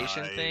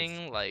animation eyes.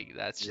 thing. Like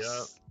that's Yep.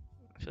 just,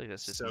 I feel like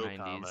that's just So 90s.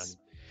 common.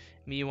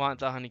 Me want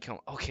the honeycomb.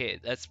 Okay,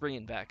 that's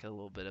bringing back a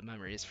little bit of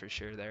memories for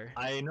sure there.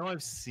 I know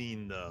I've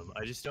seen them.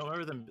 I just don't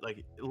remember them.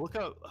 Like, look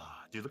up,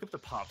 dude. Look up the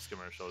Pops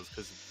commercials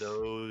because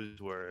those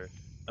were,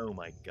 oh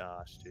my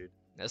gosh, dude.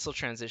 This will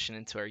transition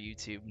into our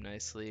YouTube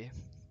nicely.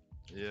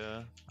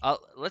 Yeah.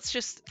 Let's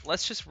just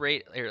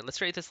rate here.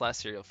 Let's rate this last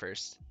cereal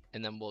first,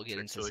 and then we'll get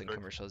Tricks into really some quick.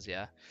 commercials.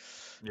 Yeah.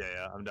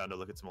 Yeah. I'm down to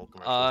look at some old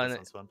commercials. That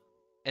sounds fun.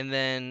 And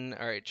then,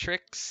 all right,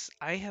 Tricks.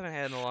 I haven't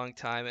had in a long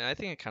time, and I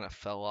think it kind of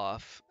fell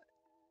off.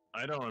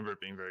 I don't remember it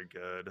being very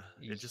good.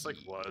 It just like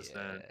wasn't.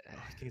 Yeah.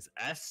 I think it's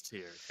S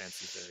tier,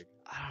 Fancy Fig.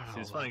 I don't know.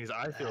 See, it's funny because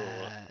I feel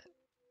that.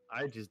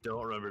 I just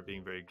don't remember it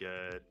being very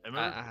good. I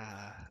remember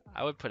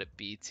I would put it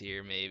B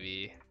tier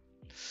maybe.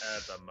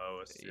 at the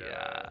most.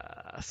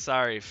 Yeah.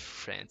 Sorry,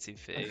 Fancy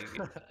Fig.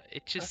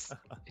 it just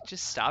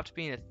stopped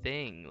being a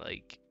thing.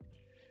 Like,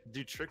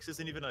 Dude, Trix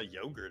isn't even a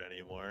yogurt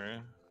anymore.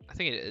 I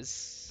think it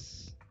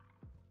is.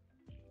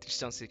 Just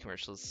don't see the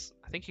commercials.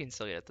 I think you can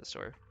still get it at the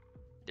store.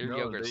 They're No,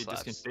 yogurt they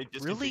slabs.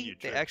 discontinued Really?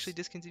 They Trix. actually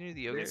discontinued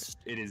the yogurt?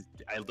 It is.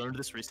 I learned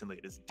this recently.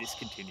 It is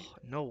discontinued.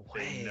 No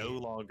way. They no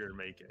longer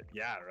make it.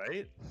 Yeah,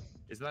 right?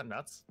 Isn't that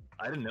nuts?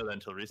 I didn't know that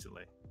until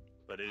recently.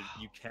 But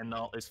you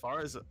cannot, as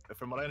far as,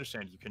 from what I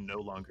understand, you can no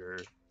longer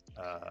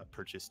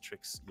purchase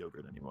Trix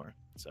yogurt anymore.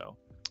 So,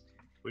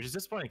 which is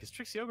disappointing because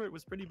Trix yogurt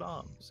was pretty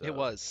bomb. So. It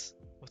was.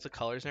 With the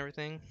colors and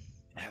everything.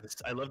 Yeah,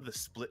 I loved the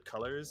split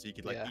colors. You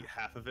could like Yeah. eat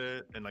half of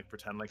it and like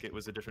pretend like it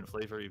was a different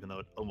flavor, even though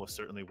it almost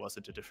certainly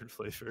wasn't a different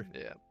flavor.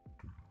 Yeah.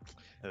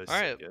 It was All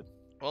so right. good.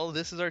 Well,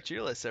 this is our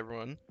tier list,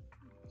 everyone.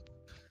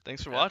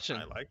 Thanks for Yeah, watching.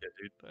 I like it,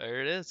 dude.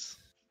 There it is.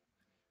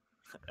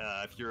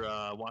 If you're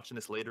watching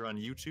this later on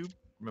YouTube,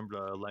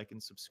 remember to like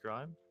and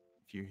subscribe.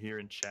 If you're here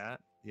in chat,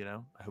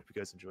 I hope you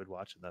guys enjoyed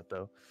watching that,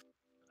 though.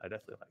 I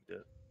definitely liked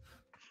it.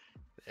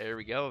 There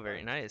we go.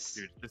 Very nice.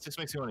 Dude, this just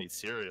makes me want to eat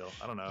cereal.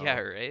 I don't know. Yeah,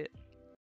 right?